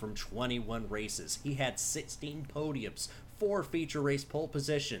 2015 from 21 races. He had 16 podiums, 4 feature race pole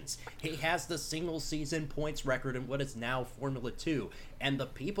positions. He has the single season points record in what is now Formula 2. And the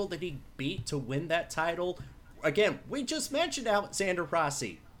people that he beat to win that title, again, we just mentioned Alexander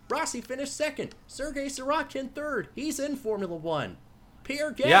Rossi. Rossi finished 2nd. Sergei Sorokin 3rd. He's in Formula 1.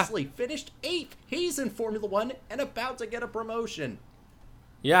 Pierre Gasly finished 8th. He's in Formula 1 and about to get a promotion.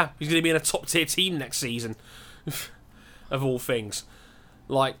 Yeah, he's going to be in a top-tier team next season. Of all things.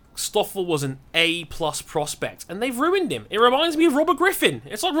 Like, Stoffel was an A-plus prospect, and they've ruined him. It reminds me of Robert Griffin.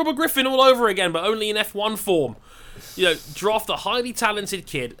 It's like Robert Griffin all over again, but only in F1 form. You know, draft a highly talented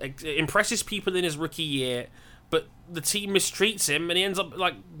kid, impresses people in his rookie year, but the team mistreats him, and he ends up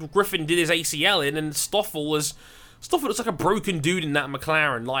like Griffin did his ACL in, and Stoffel looks like a broken dude in that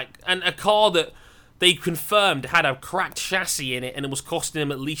McLaren, like, and a car that they confirmed had a cracked chassis in it, and it was costing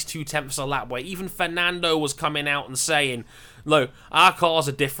him at least 0.2 a lap. Where even Fernando was coming out and saying, "No, our cars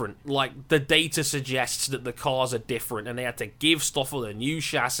are different. Like, the data suggests that the cars are different," and they had to give Stoffel a new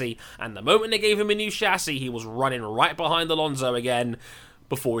chassis. And the moment they gave him a new chassis, he was running right behind Alonso again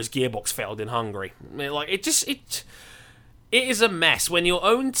before his gearbox failed in Hungary. Like, it is a mess when your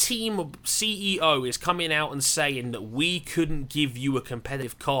own team CEO is coming out and saying that we couldn't give you a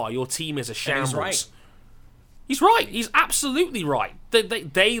competitive car. Your team is a shambles. He's right. He's right. He's absolutely right.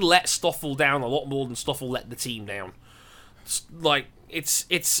 They let Stoffel down a lot more than Stoffel let the team down. Like,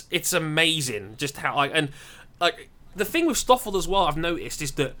 it's amazing just how, like, the thing with Stoffel as well, I've noticed,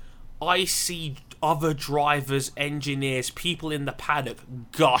 is that I see other drivers, engineers, people in the paddock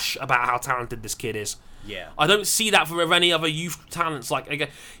gush about how talented this kid is. Yeah. I don't see that for any other youth talents. Like, again,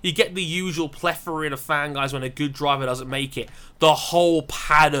 you get the usual plethora of fan guys when a good driver doesn't make it. The whole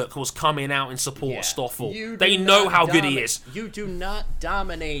paddock was coming out in support of Stoffel. They know how good he is. You do not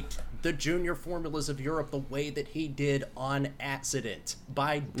dominate the junior formulas of Europe the way that he did on accident,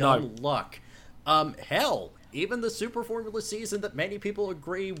 by dumb luck. Hell, even the Super Formula season that many people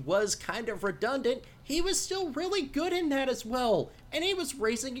agree was kind of redundant, he was still really good in that as well. And he was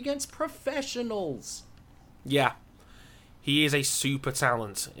racing against professionals. Yeah. He is a super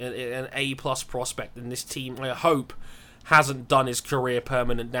talent, an A-plus prospect, and this team, I hope, hasn't done his career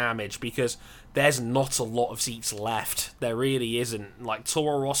permanent damage, because there's not a lot of seats left. There really isn't. Like,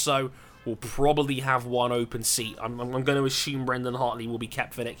 Toro Rosso will probably have one open seat. I'm going to assume Brendan Hartley will be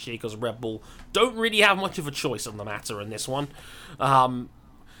kept for next year, because Red Bull don't really have much of a choice on the matter in this one.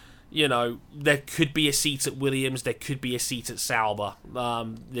 You know, there could be a seat at Williams, there could be a seat at Sauber.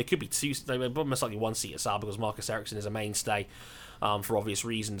 There could be two, most likely one seat at Sauber, because Marcus Ericsson is a mainstay for obvious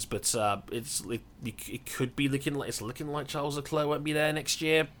reasons. But it could be looking like Charles Leclerc won't be there next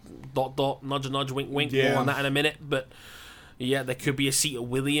year. ... Nudge, nudge, wink, wink. Yeah. More on that in a minute. But yeah, there could be a seat at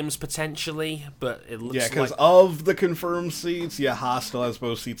Williams potentially. But it looks like, because of the confirmed seats, Haas still has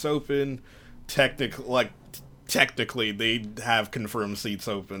both seats open. Technically, they have confirmed seats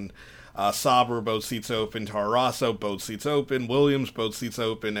open. Sauber, both seats open. Toro Rosso, both seats open. Williams, both seats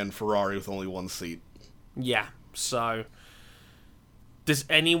open. And Ferrari with only one seat. Yeah, so does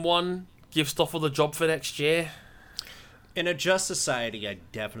anyone give Stoffel the job for next year? In a just society, I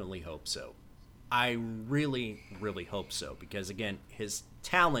definitely hope so. I really, really hope so. Because, again, his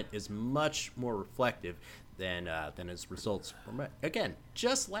talent is much more reflective than his results from, again,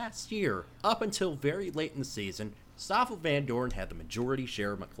 just last year, up until very late in the season, Stoffel Van Dorn had the majority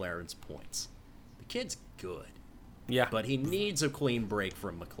share of McLaren's points. The kid's good. Yeah. But he needs a clean break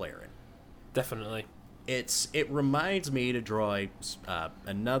from McLaren. Definitely. It reminds me to draw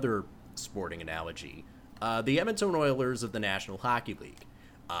another sporting analogy. The Edmonton Oilers of the National Hockey League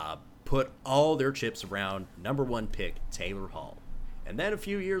put all their chips around number one pick Taylor Hall. And then a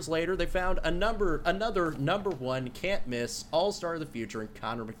few years later, they found another number one can't-miss all-star of the future in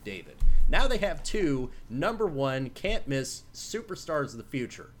Connor McDavid. Now they have two number one can't-miss superstars of the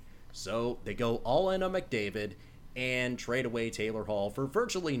future. So they go all in on McDavid and trade away Taylor Hall for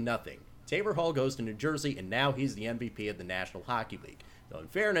virtually nothing. Taylor Hall goes to New Jersey, and now he's the MVP of the National Hockey League. Though in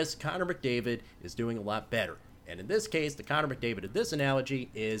fairness, Connor McDavid is doing a lot better. And in this case, the Connor McDavid of this analogy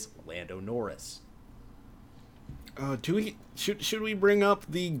is Lando Norris. Should we bring up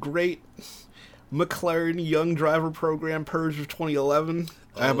the great McLaren Young Driver Program purge of 2011?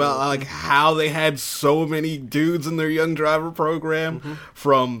 About how they had so many dudes in their Young Driver Program,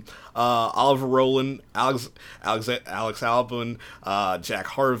 from Oliver Rowland, Alex Albon, Jack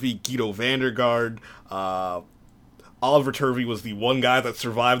Harvey, Guido Vandergaard. Oliver Turvey was the one guy that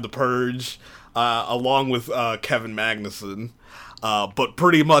survived the purge, along with Kevin Magnussen. But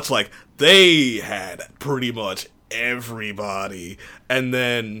pretty much, they had pretty much everybody. And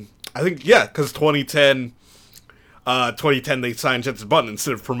then, I think, because 2010, they signed Jenson Button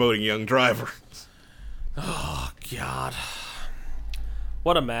instead of promoting Young Driver. Oh, God.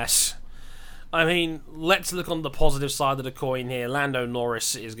 What a mess. I mean, let's look on the positive side of the coin here. Lando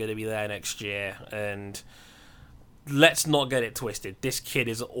Norris is going to be there next year, and let's not get it twisted. This kid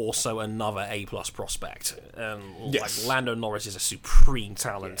is also another A+ prospect. Yes. Like Lando Norris is a supreme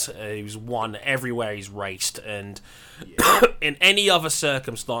talent. He's won everywhere he's raced, and in any other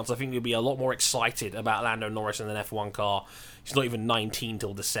circumstance, I think we'd be a lot more excited about Lando Norris in an F1 car. He's not even 19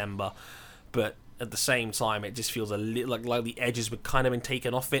 till December, but at the same time, it just feels a little like the edges were kind of been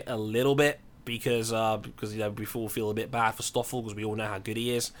taken off it a little bit because before we feel a bit bad for Stoffel because we all know how good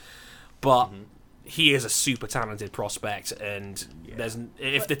he is, but. He is a super talented prospect, and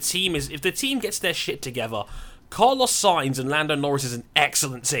if the team gets their shit together, Carlos Sainz and Lando Norris is an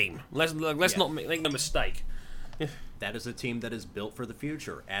excellent team. Let's not make no mistake. That is a team that is built for the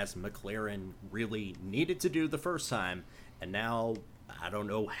future, as McLaren really needed to do the first time, and now I don't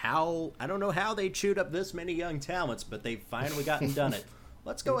know how they chewed up this many young talents, but they've finally gotten done it.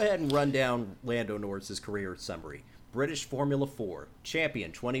 Let's go ahead and run down Lando Norris's career summary. British Formula 4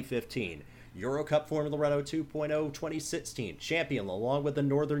 champion 2015. Eurocup Formula Renault 2.0 2016 champion along with the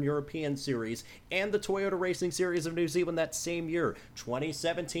Northern European Series and the Toyota Racing Series of New Zealand that same year.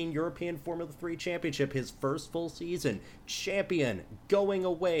 2017 European Formula 3 Championship, his first full season. Champion going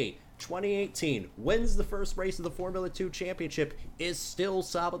away. 2018 wins the first race of the Formula 2 Championship, is still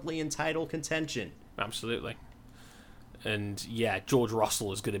solidly in title contention. Absolutely. And yeah, George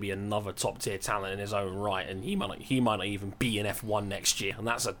Russell is going to be another top-tier talent in his own right, and he might not even be in F1 next year, and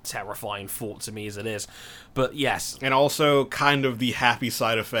that's a terrifying thought to me as it is. But yes. And also kind of the happy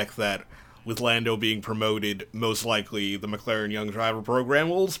side effect that with Lando being promoted, most likely the McLaren Young Driver program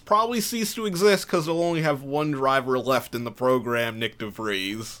will probably cease to exist because they'll only have one driver left in the program, Nick De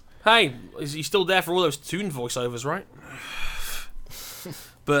Vries. Hey, is he still there for all those Toon voiceovers, right?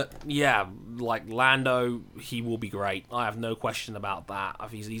 But yeah, like Lando, he will be great. I have no question about that. I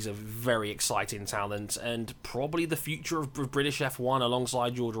think he's a very exciting talent and probably the future of British F1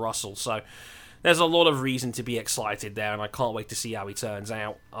 alongside George Russell. So there's a lot of reason to be excited there, and I can't wait to see how he turns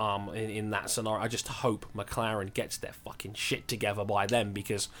out in that scenario. I just hope McLaren gets their fucking shit together by then,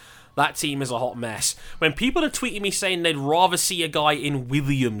 because that team is a hot mess. When people are tweeting me saying they'd rather see a guy in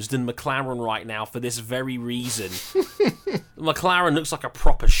Williams than McLaren right now for this very reason, McLaren looks like a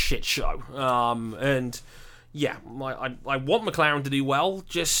proper shit show. And yeah, I want McLaren to do well.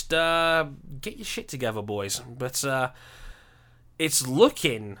 Just get your shit together, boys. But it's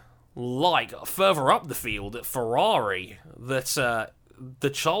looking like further up the field at Ferrari that the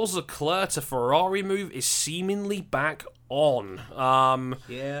Charles Leclerc to Ferrari move is seemingly back on.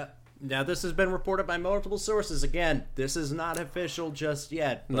 Yeah. Now, this has been reported by multiple sources. Again, this is not official just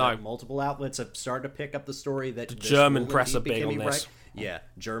yet. But no. Multiple outlets have started to pick up the story that the German press are big on this. Yeah,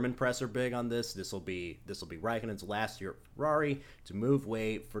 German press are big on this. This will be Raikkonen's last year at Ferrari to move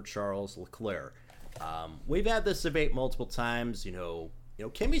way for Charles Leclerc. We've had this debate multiple times. You know,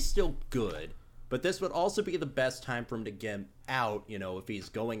 Kimi's still good, but this would also be the best time for him to get out. You know, if he's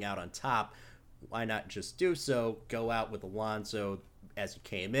going out on top, why not just do so? Go out with Alonso as you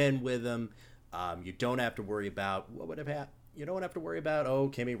came in with him. You don't have to worry about what would have happened. You don't have to worry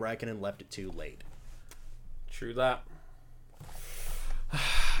about, Kimi Räikkönen left it too late. True that.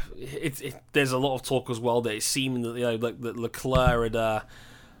 There's a lot of talk as well that it seemed that that Leclerc had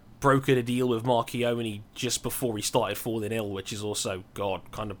brokered a deal with Marchionni just before he started falling ill, which is also,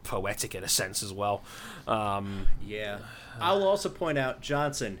 kind of poetic in a sense as well. Yeah. I'll also point out,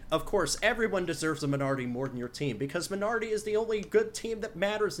 Johnson, of course, everyone deserves a Minardi more than your team, because Minardi is the only good team that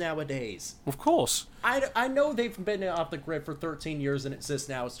matters nowadays. Of course. I know they've been off the grid for 13 years and exists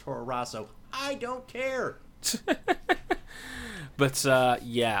now as Toro Rosso. I don't care. But,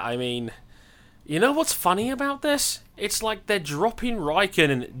 yeah, I mean, you know what's funny about this? It's like they're dropping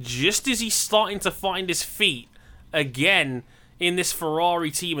Raikkonen just as he's starting to find his feet again in this Ferrari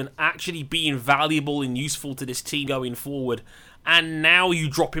team and actually being valuable and useful to this team going forward. And now you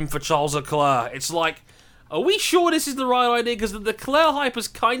drop him for Charles Leclerc. It's like, are we sure this is the right idea? Because the Leclerc hype has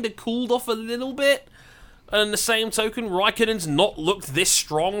kind of cooled off a little bit. And in the same token, Raikkonen's not looked this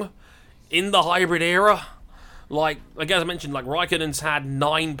strong in the hybrid era. Like as I mentioned, like Raikkonen's had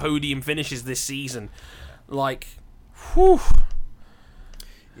 9 podium finishes this season. Like, whew.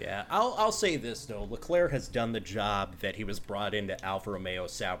 Yeah, I'll say this, though. Leclerc has done the job that he was brought into Alfa Romeo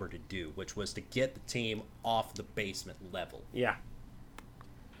Sauber to do, which was to get the team off the basement level. Yeah.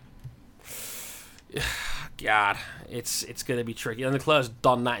 God, it's going to be tricky. And Leclerc's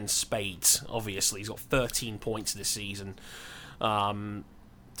done that in spades, obviously. He's got 13 points this season.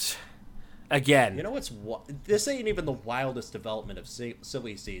 Again. You know what's... This ain't even the wildest development of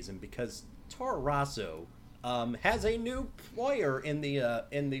silly season, because Toro Rosso has a new player in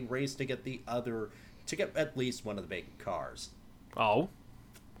the race to get at least one of the big cars. Oh.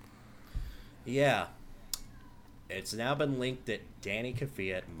 Yeah. It's now been linked that Danny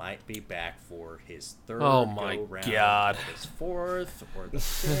Kvyat might be back for his third Oh my go-round, God. his fourth, or the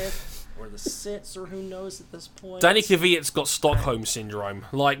fifth, or the sixth, or who knows at this point. Danny Kvyat's got Stockholm syndrome.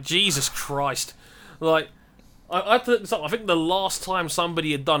 Like, Jesus Christ. Like, I think the last time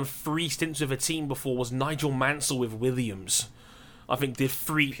somebody had done 3 stints with a team before was Nigel Mansell with Williams. I think did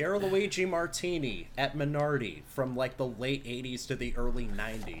 3. Pierluigi Martini at Minardi from like the late 80s to the early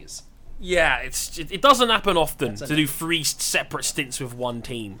 90s. Yeah, it doesn't happen often That's to do 3 separate stints with one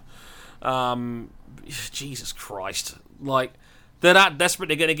team. Jesus Christ. Like, they're that desperate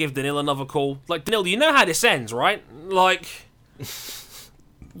they're going to give Daniil another call. Like, Daniil, you know how this ends, right? Like...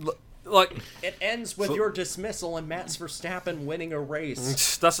 It ends with your dismissal and Max Verstappen winning a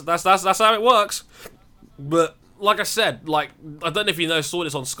race. That's how it works. But like I said, like I don't know if you saw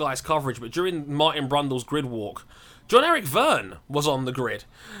this on Sky's coverage, but during Martin Brundle's grid walk, John-Eric Verne was on the grid,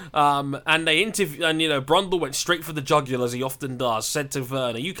 and they interviewed, and Brundle went straight for the jugular as he often does. Said to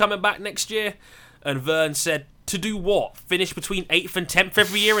Verne, "Are you coming back next year?" And Verne said, "To do what? Finish between 8th and 10th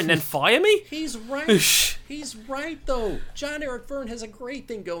every year and then fire me?" He's right. He's right, though. John-Eric Verne has a great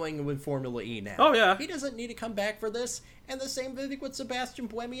thing going with Formula E now. Oh, yeah. He doesn't need to come back for this. And the same thing with Sebastian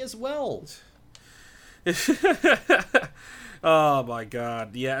Buemi as well. Oh, my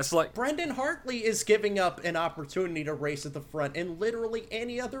God. Yeah, it's like... Brendan Hartley is giving up an opportunity to race at the front in literally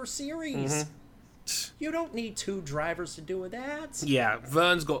any other series. You don't need 2 drivers to do that. Yeah,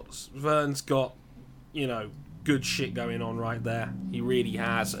 Verne's got, good shit going on right there. He really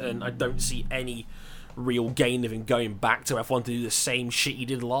has, and I don't see any real gain of him going back to F1 to do the same shit he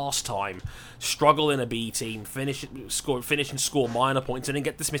did last time. Struggle in a B team, finish and score minor points, and then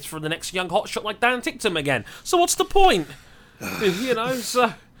get dismissed for the next young hotshot like Dan Ticktum again. So what's the point?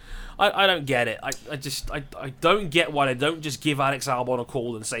 So I don't get it. I don't get why they don't just give Alex Albon a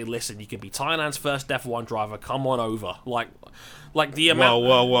call and say, listen, you can be Thailand's first F1 driver, come on over. Like the amount...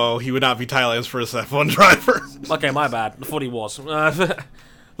 Whoa. He would not be Thailand's first F1 driver. Okay, my bad. I thought he was.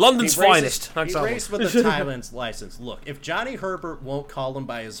 London's finest. He raced with the Thailand's license. Look, if Johnny Herbert won't call him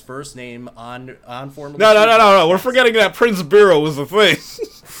by his first name on Formula No. We're forgetting that Prince Bureau was the thing.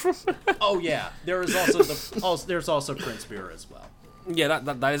 Oh yeah, there's also Prince Bureau as well. Yeah,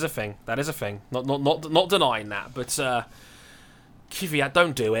 that is a thing. That is a thing. Not denying that. But Kvyat,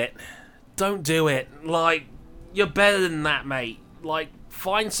 don't do it. Don't do it. Like, you're better than that, mate. Like,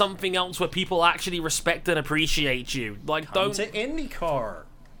 find something else where people actually respect and appreciate you. Like, Come to IndyCar.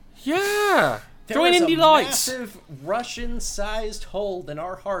 Yeah. Join There is Indy a Lights. massive Russian-sized hole in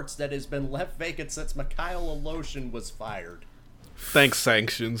our hearts that has been left vacant since Mikhail Aloshin was fired. Thanks,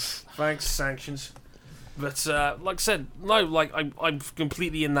 sanctions. Thanks, sanctions. But like I said, no, like I'm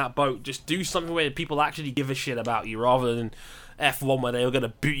completely in that boat. Just do something where people actually give a shit about you, rather than F1 where they're going to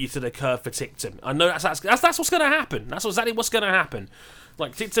boot you to the curb for Ticktum. I know that's what's going to happen. That's exactly what's going to happen.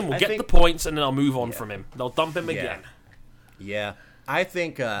 Like, Ticktum will get the points, and then I'll move on from him. They'll dump him again. Yeah. I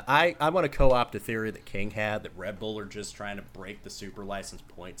think I want to co-opt a theory that King had, that Red Bull are just trying to break the super license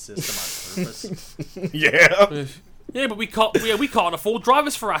point system on purpose. Yeah. Yeah, but we can't afford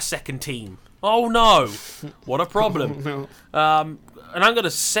drivers for our second team. Oh no, what a problem. No. And I'm going to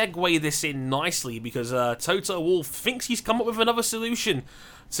segue this in nicely because Toto Wolff thinks he's come up with another solution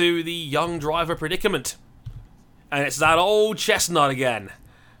to the young driver predicament. And it's that old chestnut again.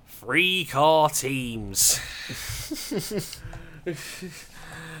 3-car teams.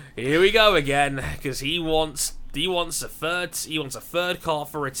 Here we go again, because he wants a third car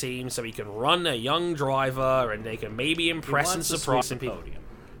for a team so he can run a young driver and they can maybe impress and surprise some people.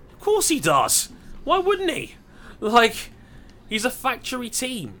 Of course he does. Why wouldn't he? Like, he's a factory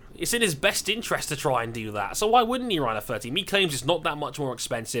team. It's in his best interest to try and do that. So why wouldn't he run a third team? He claims it's not that much more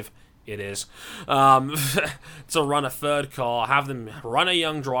expensive. It is. To run a third car, have them run a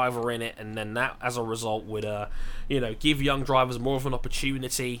young driver in it, and then that, as a result, would, give young drivers more of an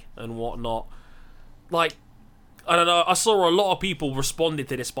opportunity and whatnot. Like, I don't know, I saw a lot of people responded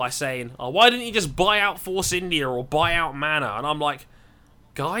to this by saying, oh, why didn't you just buy out Force India or buy out Manor? And I'm like,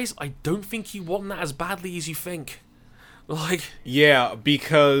 guys, I don't think you want that as badly as you think. Like... Yeah,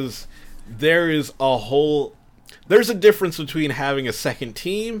 because there's a difference between having a second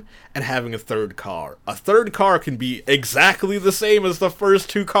team and having a third car. A third car can be exactly the same as the first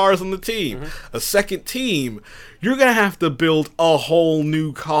 2 cars on the team. Mm-hmm. A second team, you're going to have to build a whole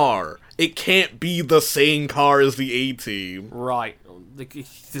new car. It can't be the same car as the A team. Right.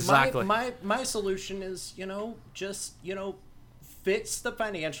 Exactly. My solution is, fits the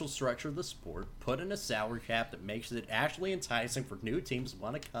financial structure of the sport, put in a salary cap that makes it actually enticing for new teams to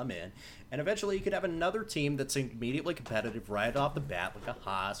want to come in, and eventually you could have another team that's immediately competitive right off the bat, like a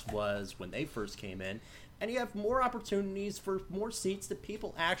Haas was when they first came in. and you have more opportunities for more seats that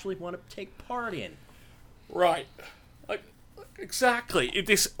people actually want to take part in. Right. Exactly.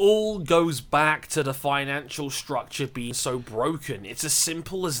 This all goes back to the financial structure being so broken. It's as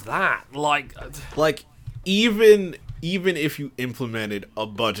simple as that. Like even if you implemented a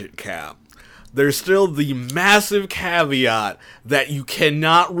budget cap, there's still the massive caveat that you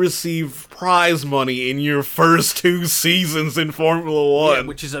cannot receive prize money in your first 2 seasons in Formula One. Yeah,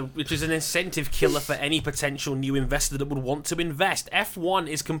 which is an incentive killer for any potential new investor that would want to invest. F1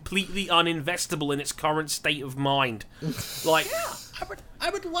 is completely uninvestable in its current state of mind. Like, yeah, I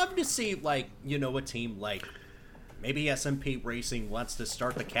would love to see, like, you know, a team like maybe SMP Racing wants to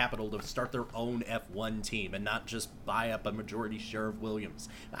start the capital to start their own F1 team and not just buy up a majority share of Williams.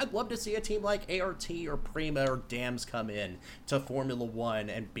 I'd love to see a team like ART or Prima or Dams come in to Formula One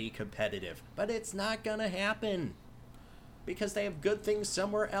and be competitive. But it's not going to happen because they have good things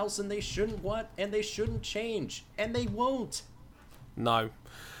somewhere else and they shouldn't change. And they won't. No.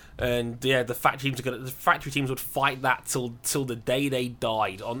 And yeah, the factory teams would fight that till the day they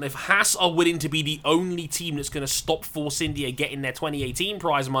died. If Haas are willing to be the only team that's going to stop Force India getting their 2018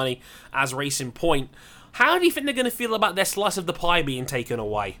 prize money as Racing Point, how do you think they're going to feel about their slice of the pie being taken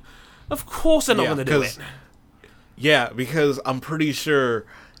away? Of course they're not going to do it. Yeah, because I'm pretty sure,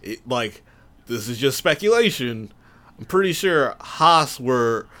 this is just speculation. I'm pretty sure Haas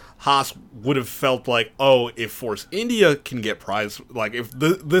would have felt like, oh, if Force India can get prize, like if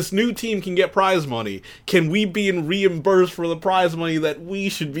this new team can get prize money, can we be reimbursed for the prize money that we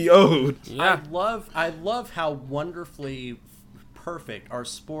should be owed? Yeah. I love how wonderfully perfect our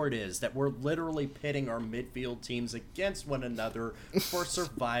sport is, that we're literally pitting our midfield teams against one another for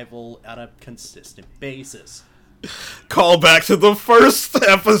survival on a consistent basis. Call back to the first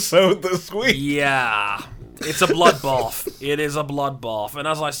episode this week. Yeah. It's a bloodbath. It is a bloodbath. And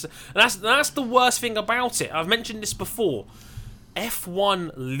as I said, that's the worst thing about it. I've mentioned this before.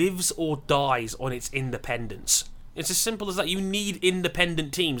 F1 lives or dies on its independence. It's as simple as that. You need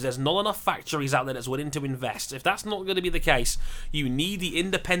independent teams. There's not enough factories out there that's willing to invest. If that's not going to be the case, you need the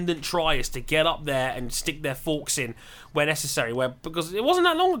independent triers to get up there and stick their forks in where necessary. Because it wasn't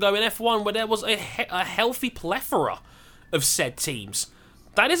that long ago in F1 where there was a healthy plethora of said teams.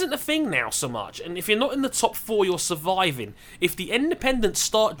 That isn't a thing now so much. And if you're not in the top 4, you're surviving. If the independents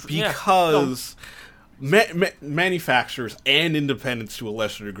start... Because manufacturers and independents to a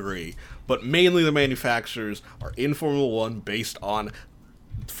lesser degree, but mainly the manufacturers, are in Formula One based on,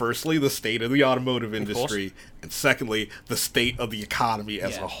 firstly, the state of the automotive industry, and secondly, the state of the economy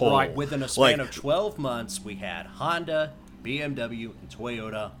as a whole. Right. Within a span of 12 months, we had Honda, BMW, and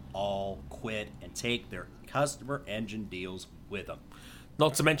Toyota all quit and take their customer engine deals with them.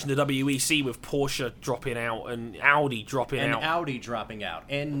 Not to mention the WEC with Porsche dropping out and Audi dropping out. And Audi dropping out.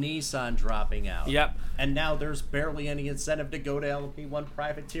 And Nissan dropping out. Yep. And now there's barely any incentive to go to LP1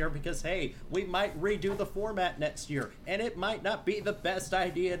 Privateer because, hey, we might redo the format next year. And it might not be the best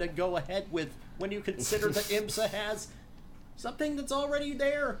idea to go ahead with when you consider that IMSA has something that's already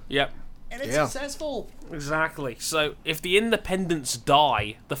there. Yep. And it's successful. Exactly. So if the independents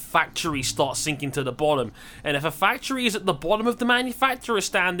die, the factory starts sinking to the bottom. And if a factory is at the bottom of the manufacturer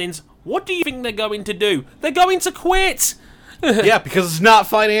standings, what do you think they're going to do? They're going to quit! Yeah, because it's not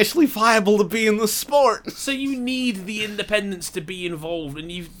financially viable to be in the sport. So you need the independents to be involved, and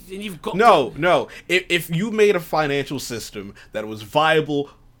you've got No. If you made a financial system that was viable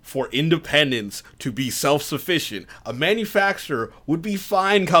for independents to be self-sufficient, a manufacturer would be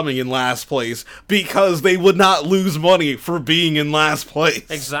fine coming in last place because they would not lose money for being in last place.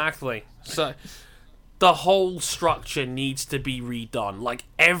 Exactly. So the whole structure needs to be redone. Like,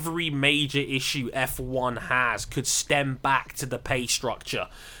 every major issue F1 has could stem back to the pay structure.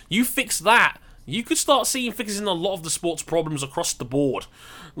 You fix that, you could start seeing fixes in a lot of the sports problems across the board.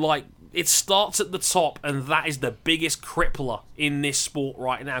 Like, it starts at the top, and that is the biggest crippler in this sport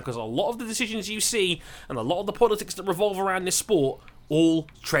right now, because a lot of the decisions you see and a lot of the politics that revolve around this sport all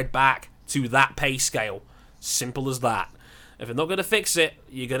tread back to that pay scale. Simple as that. If you're not going to fix it,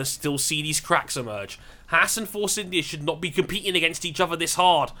 you're going to still see these cracks emerge. Haas and Force India should not be competing against each other this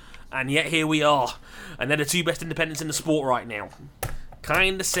hard, and yet here we are. And they're the 2 best independents in the sport right now.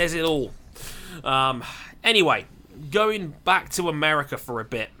 Kinda says it all. Anyway, going back to America for a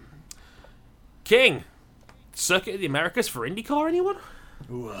bit. King, Circuit of the Americas for IndyCar, anyone?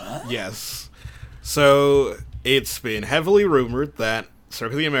 What? Yes. So, it's been heavily rumored that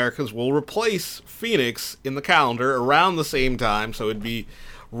Circuit of the Americas will replace Phoenix in the calendar around the same time, so it'd be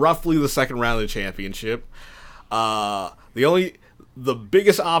roughly the second round of the championship. The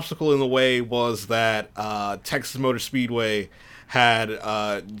biggest obstacle in the way was that Texas Motor Speedway had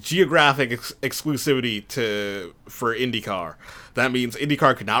geographic exclusivity for IndyCar. That means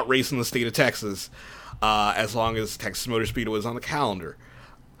IndyCar could not race in the state of Texas as long as Texas Motor Speedway was on the calendar.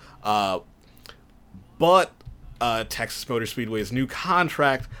 But Texas Motor Speedway's new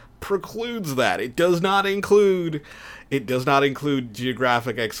contract precludes that. It does not include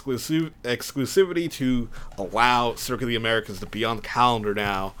geographic exclusivity to allow Circuit of the Americas to be on the calendar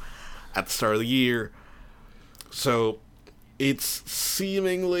now at the start of the year. So it's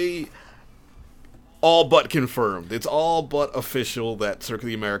seemingly all but confirmed. It's all but official that Circuit of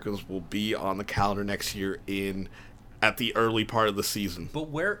the Americas will be on the calendar next year at the early part of the season. But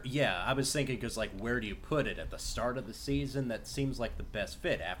I was thinking, because, like, where do you put it? At the start of the season? That seems like the best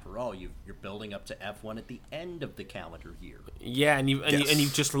fit. After all, you're building up to F1 at the end of the calendar year. Yeah, and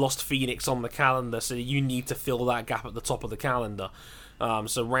you've just lost Phoenix on the calendar, so you need to fill that gap at the top of the calendar.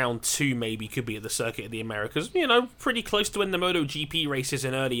 So round 2 maybe could be at the Circuit of the Americas. Pretty close to when the MotoGP races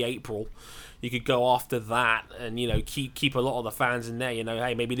in early April. You could go after that and, keep a lot of the fans in there.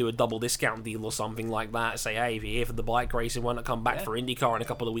 Hey, maybe do a double discount deal or something like that. Say, hey, if you're here for the bike racing, why not come back for IndyCar in a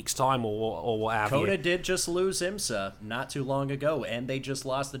couple of weeks' time or what have you. Kona did just lose IMSA not too long ago, and they just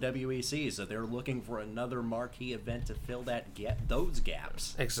lost the WEC, so they're looking for another marquee event to fill those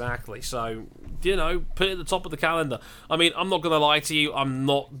gaps. Exactly. So, put it at the top of the calendar. I mean, I'm not going to lie to you. I'm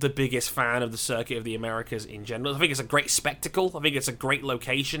not the biggest fan of the Circuit of the Americas in general. I think it's a great spectacle. I think it's a great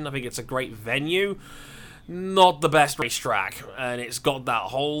location. I think it's a great venue. Not the best racetrack, and it's got that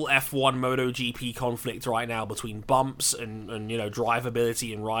whole F1 MotoGP conflict right now between bumps and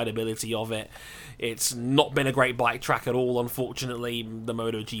drivability and rideability of it. It's not been a great bike track at all, unfortunately. The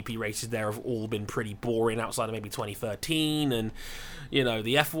MotoGP races there have all been pretty boring outside of maybe 2013, and the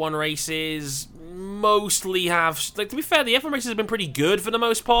F1 races mostly have, to be fair, the F1 races have been pretty good for the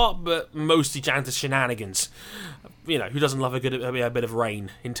most part, but mostly down to shenanigans. Who doesn't love a bit of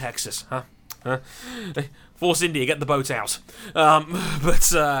rain in Texas, huh? Force India, get the boat out.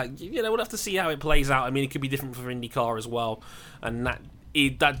 But we'll have to see how it plays out. I mean, it could be different for IndyCar as well, and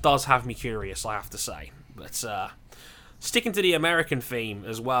that does have me curious, I have to say. But sticking to the American theme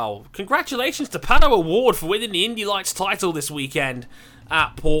as well, congratulations to Pato O'Ward for winning the Indy Lights title this weekend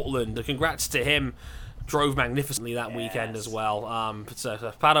at Portland. Congrats to him. Drove magnificently that weekend as well.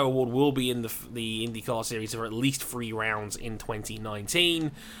 Pato O'Ward will be in the IndyCar series for at least 3 rounds in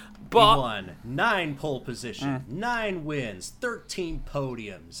 2019. But he won 9 pole position, 9 wins, 13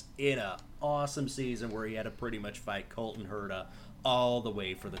 podiums in an awesome season where he had to pretty much fight Colton Herta all the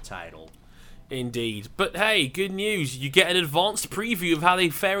way for the title. Indeed. But hey, good news. You get an advanced preview of how they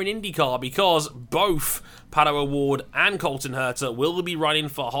fare in IndyCar, because both Pato O'Ward and Colton Herta will be running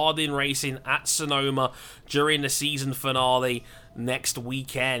for Hardin Racing at Sonoma during the season finale next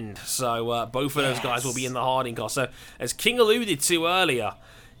weekend. So both of those guys will be in the Hardin car. So as King alluded to earlier,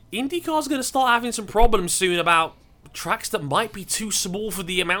 IndyCar's going to start having some problems soon about tracks that might be too small for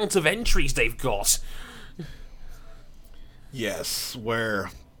the amount of entries they've got. Yes,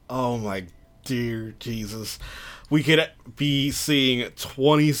 oh my dear Jesus, we could be seeing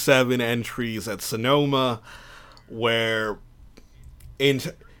 27 entries at Sonoma, where in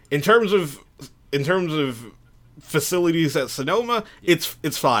terms of facilities at Sonoma,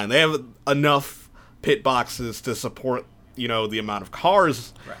 it's fine. They have enough pit boxes to support the amount of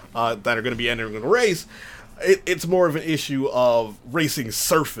cars that are going to be entering the race. It's more of an issue of racing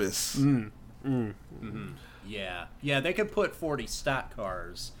surface. Yeah, they could put 40 stock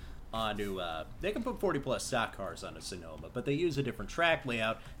cars onto they can put 40 plus stock cars onto Sonoma, but they use a different track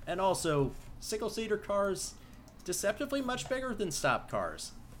layout, and also single-seater cars deceptively much bigger than stock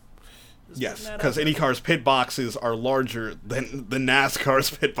cars. Yes, because IndyCar's pit boxes are larger than the NASCAR's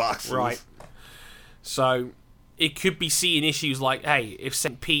pit boxes. Right. So it could be seeing issues like, hey, if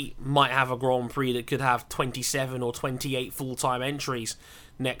St. Pete might have a Grand Prix that could have 27 or 28 full-time entries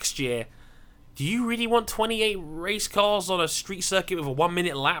next year, do you really want 28 race cars on a street circuit with a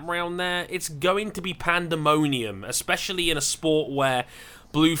 1-minute lap round there? It's going to be pandemonium, especially in a sport where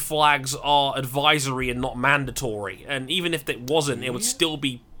blue flags are advisory and not mandatory. And even if it wasn't, it would still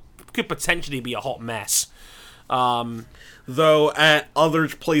could potentially be a hot mess. Though at other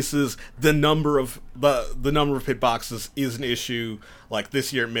places, the number of pit boxes is an issue. Like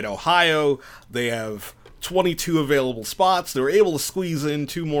this year at Mid-Ohio, they have 22 available spots. They were able to squeeze in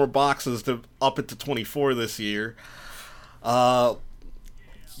 2 more boxes to up it to 24 this year. Most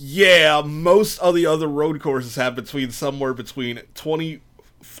of the other road courses have somewhere between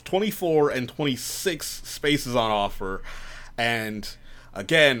 24 and 26 spaces on offer. And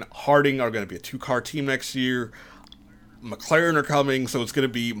again, Harding are going to be a 2-car team next year. McLaren are coming, so it's going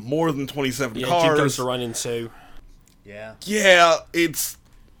to be more than 27 cars. Jim goes to run in 2. Yeah, it's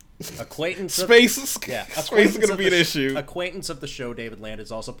Acquaintance space is Acquaintance going to of be the an issue. Acquaintance of the show, David Land,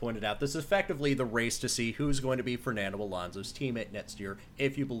 has also pointed out this is effectively the race to see who's going to be Fernando Alonso's teammate next year,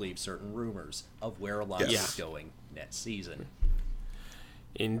 if you believe certain rumors of where Alonso is going next season.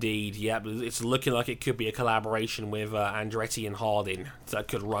 Indeed, yeah. It's looking like it could be a collaboration with Andretti and Harding that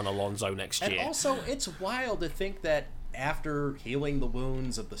could run Alonso next year. And also, it's wild to think that after healing the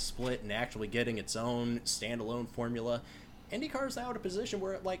wounds of the split and actually getting its own standalone formula, IndyCar's now in a position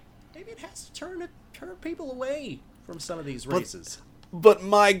where maybe it has to turn people away from some of these races. But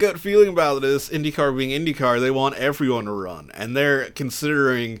my gut feeling about it is, IndyCar being IndyCar, they want everyone to run, and they're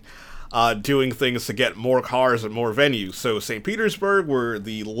considering doing things to get more cars and more venues. So St. Petersburg, where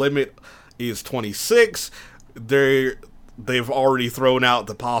the limit is 26, they've already thrown out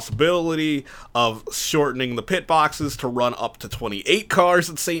the possibility of shortening the pit boxes to run up to 28 cars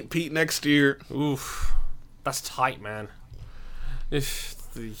at St. Pete next year. Oof, that's tight, man. I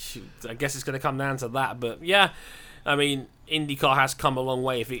guess it's going to come down to that, but yeah, I mean, IndyCar has come a long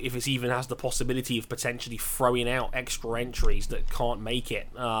way if it even has the possibility of potentially throwing out extra entries that can't make it.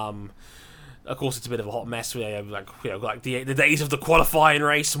 Of course, it's a bit of a hot mess. Like the days of the qualifying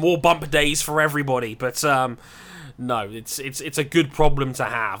race, more bumper days for everybody. But no, it's a good problem to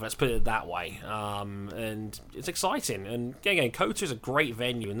have. Let's put it that way. And it's exciting. And again, COTA is a great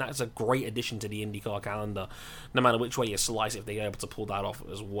venue, and that's a great addition to the IndyCar calendar. No matter which way you slice it, if they're able to pull that off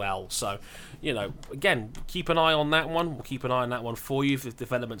as well. So, again, keep an eye on that one. We'll keep an eye on that one for you if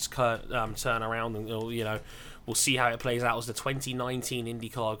developments turn around, and we'll see how it plays out as the 2019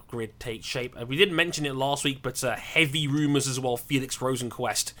 IndyCar grid takes shape. We didn't mention it last week, but heavy rumours as well. Felix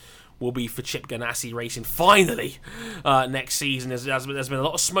Rosenquist will be for Chip Ganassi Racing finally next season. There's been a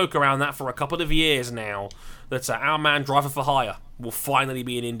lot of smoke around that for a couple of years now. That our man Driver for Hire will finally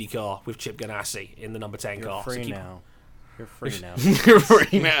be in IndyCar with Chip Ganassi in the number 10 car. Free now. You're free now. You're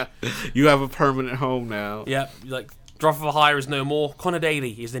free now. You have a permanent home now. Yeah, Driver for Hire is no more. Connor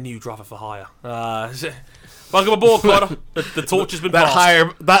Daly is the new Driver for Hire. Welcome aboard, Connor. The torch has been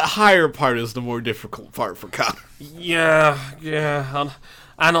passed. That higher part is the more difficult part for Connor. Yeah.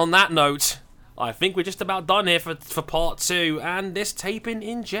 And on that note, I think we're just about done here for part 2 and this taping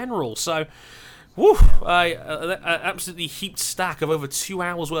in general. So, an absolutely heaped stack of over 2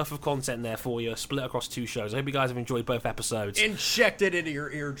 hours worth of content there for you, split across 2 shows. I hope you guys have enjoyed both episodes. Inject it into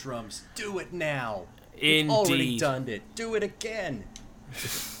your eardrums. Do it now. Indeed. You've already done it. Do it again.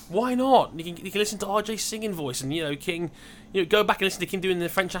 Why not? You can listen to RJ's singing voice, and King. Go back and listen to King doing the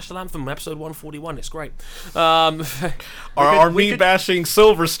French National Anthem, episode 141. It's great. Or me bashing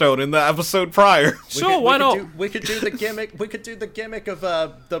Silverstone in the episode prior. Why not? We could do the gimmick. We could do the gimmick of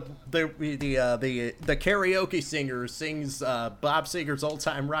the karaoke singer sings Bob Seger's Old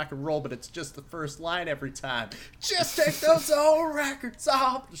Time Rock and Roll, but it's just the first line every time. Just take those old records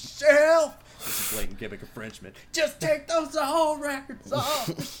off the shelf. It's a blatant gimmick infringement. Just take those old records off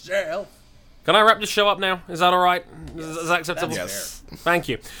the shelf. Can I wrap this show up now? Is that all right? Is that acceptable? Yes. Thank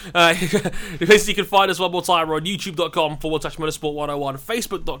you. You can find us one more time. We're on youtube.com/motorsport101,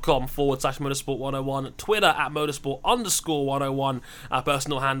 facebook.com/motorsport101, Twitter @motorsport_101, our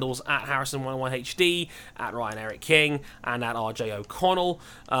personal handles @Harrison101HD, @Ryan Eric King, and @RJ O'Connell.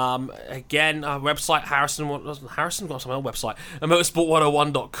 Again, our website, Harrison got some other website,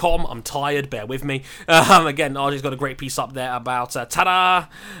 motorsport101.com. I'm tired, bear with me. Again, RJ's got a great piece up there about ta-da,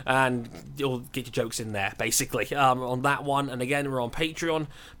 and you'll get your jokes in there, basically, on that one. And again, we're on Patreon.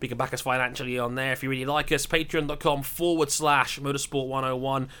 You can back us financially on there if you really like us.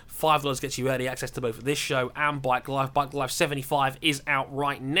 Patreon.com/motorsport101. $5 gets you early access to both this show and Bike Life. Bike Life 75 is out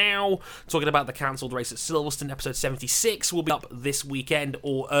right now. Talking about the cancelled race at Silverstone, episode 76 will be up this weekend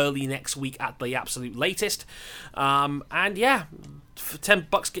or early next week at the absolute latest. And yeah, for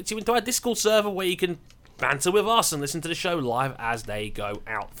 $10 gets you into our Discord server where you can banter with us and listen to the show live as they go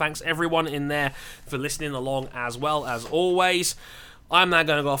out. Thanks everyone in there for listening along as well as always. I'm now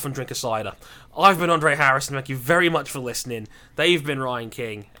going to go off and drink a cider. I've been Andre Harrison. Thank you very much for listening. They've been Ryan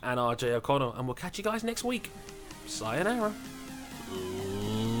King and RJ O'Connell, and we'll catch you guys next week. Sayonara.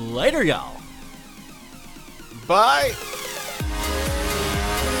 Later, y'all. Bye.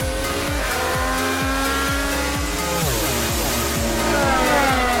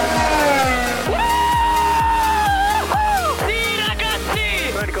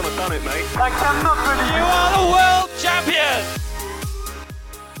 Done it, mate. I cannot believe you are the world champion!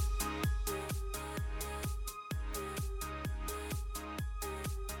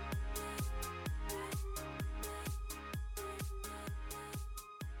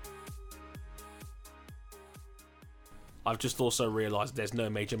 I've just also realised there's no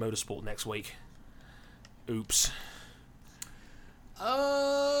major motorsport next week. Oops.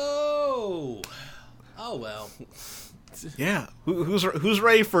 Oh well. Yeah, who's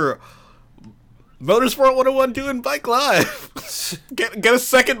ready for Motorsport 101 doing Bike Live? Get a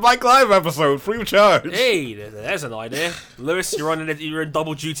second Bike Live episode free of charge. Hey, there's an idea. Lewis, you're in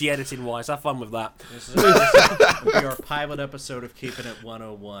double duty editing wise. Have fun with that. This will be our pilot episode of Keeping It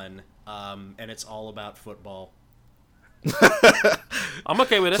 101, and it's all about football. I'm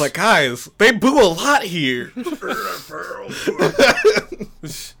okay with this. It's like, guys, they boo a lot here.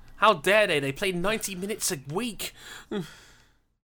 How dare they? They play 90 minutes a week.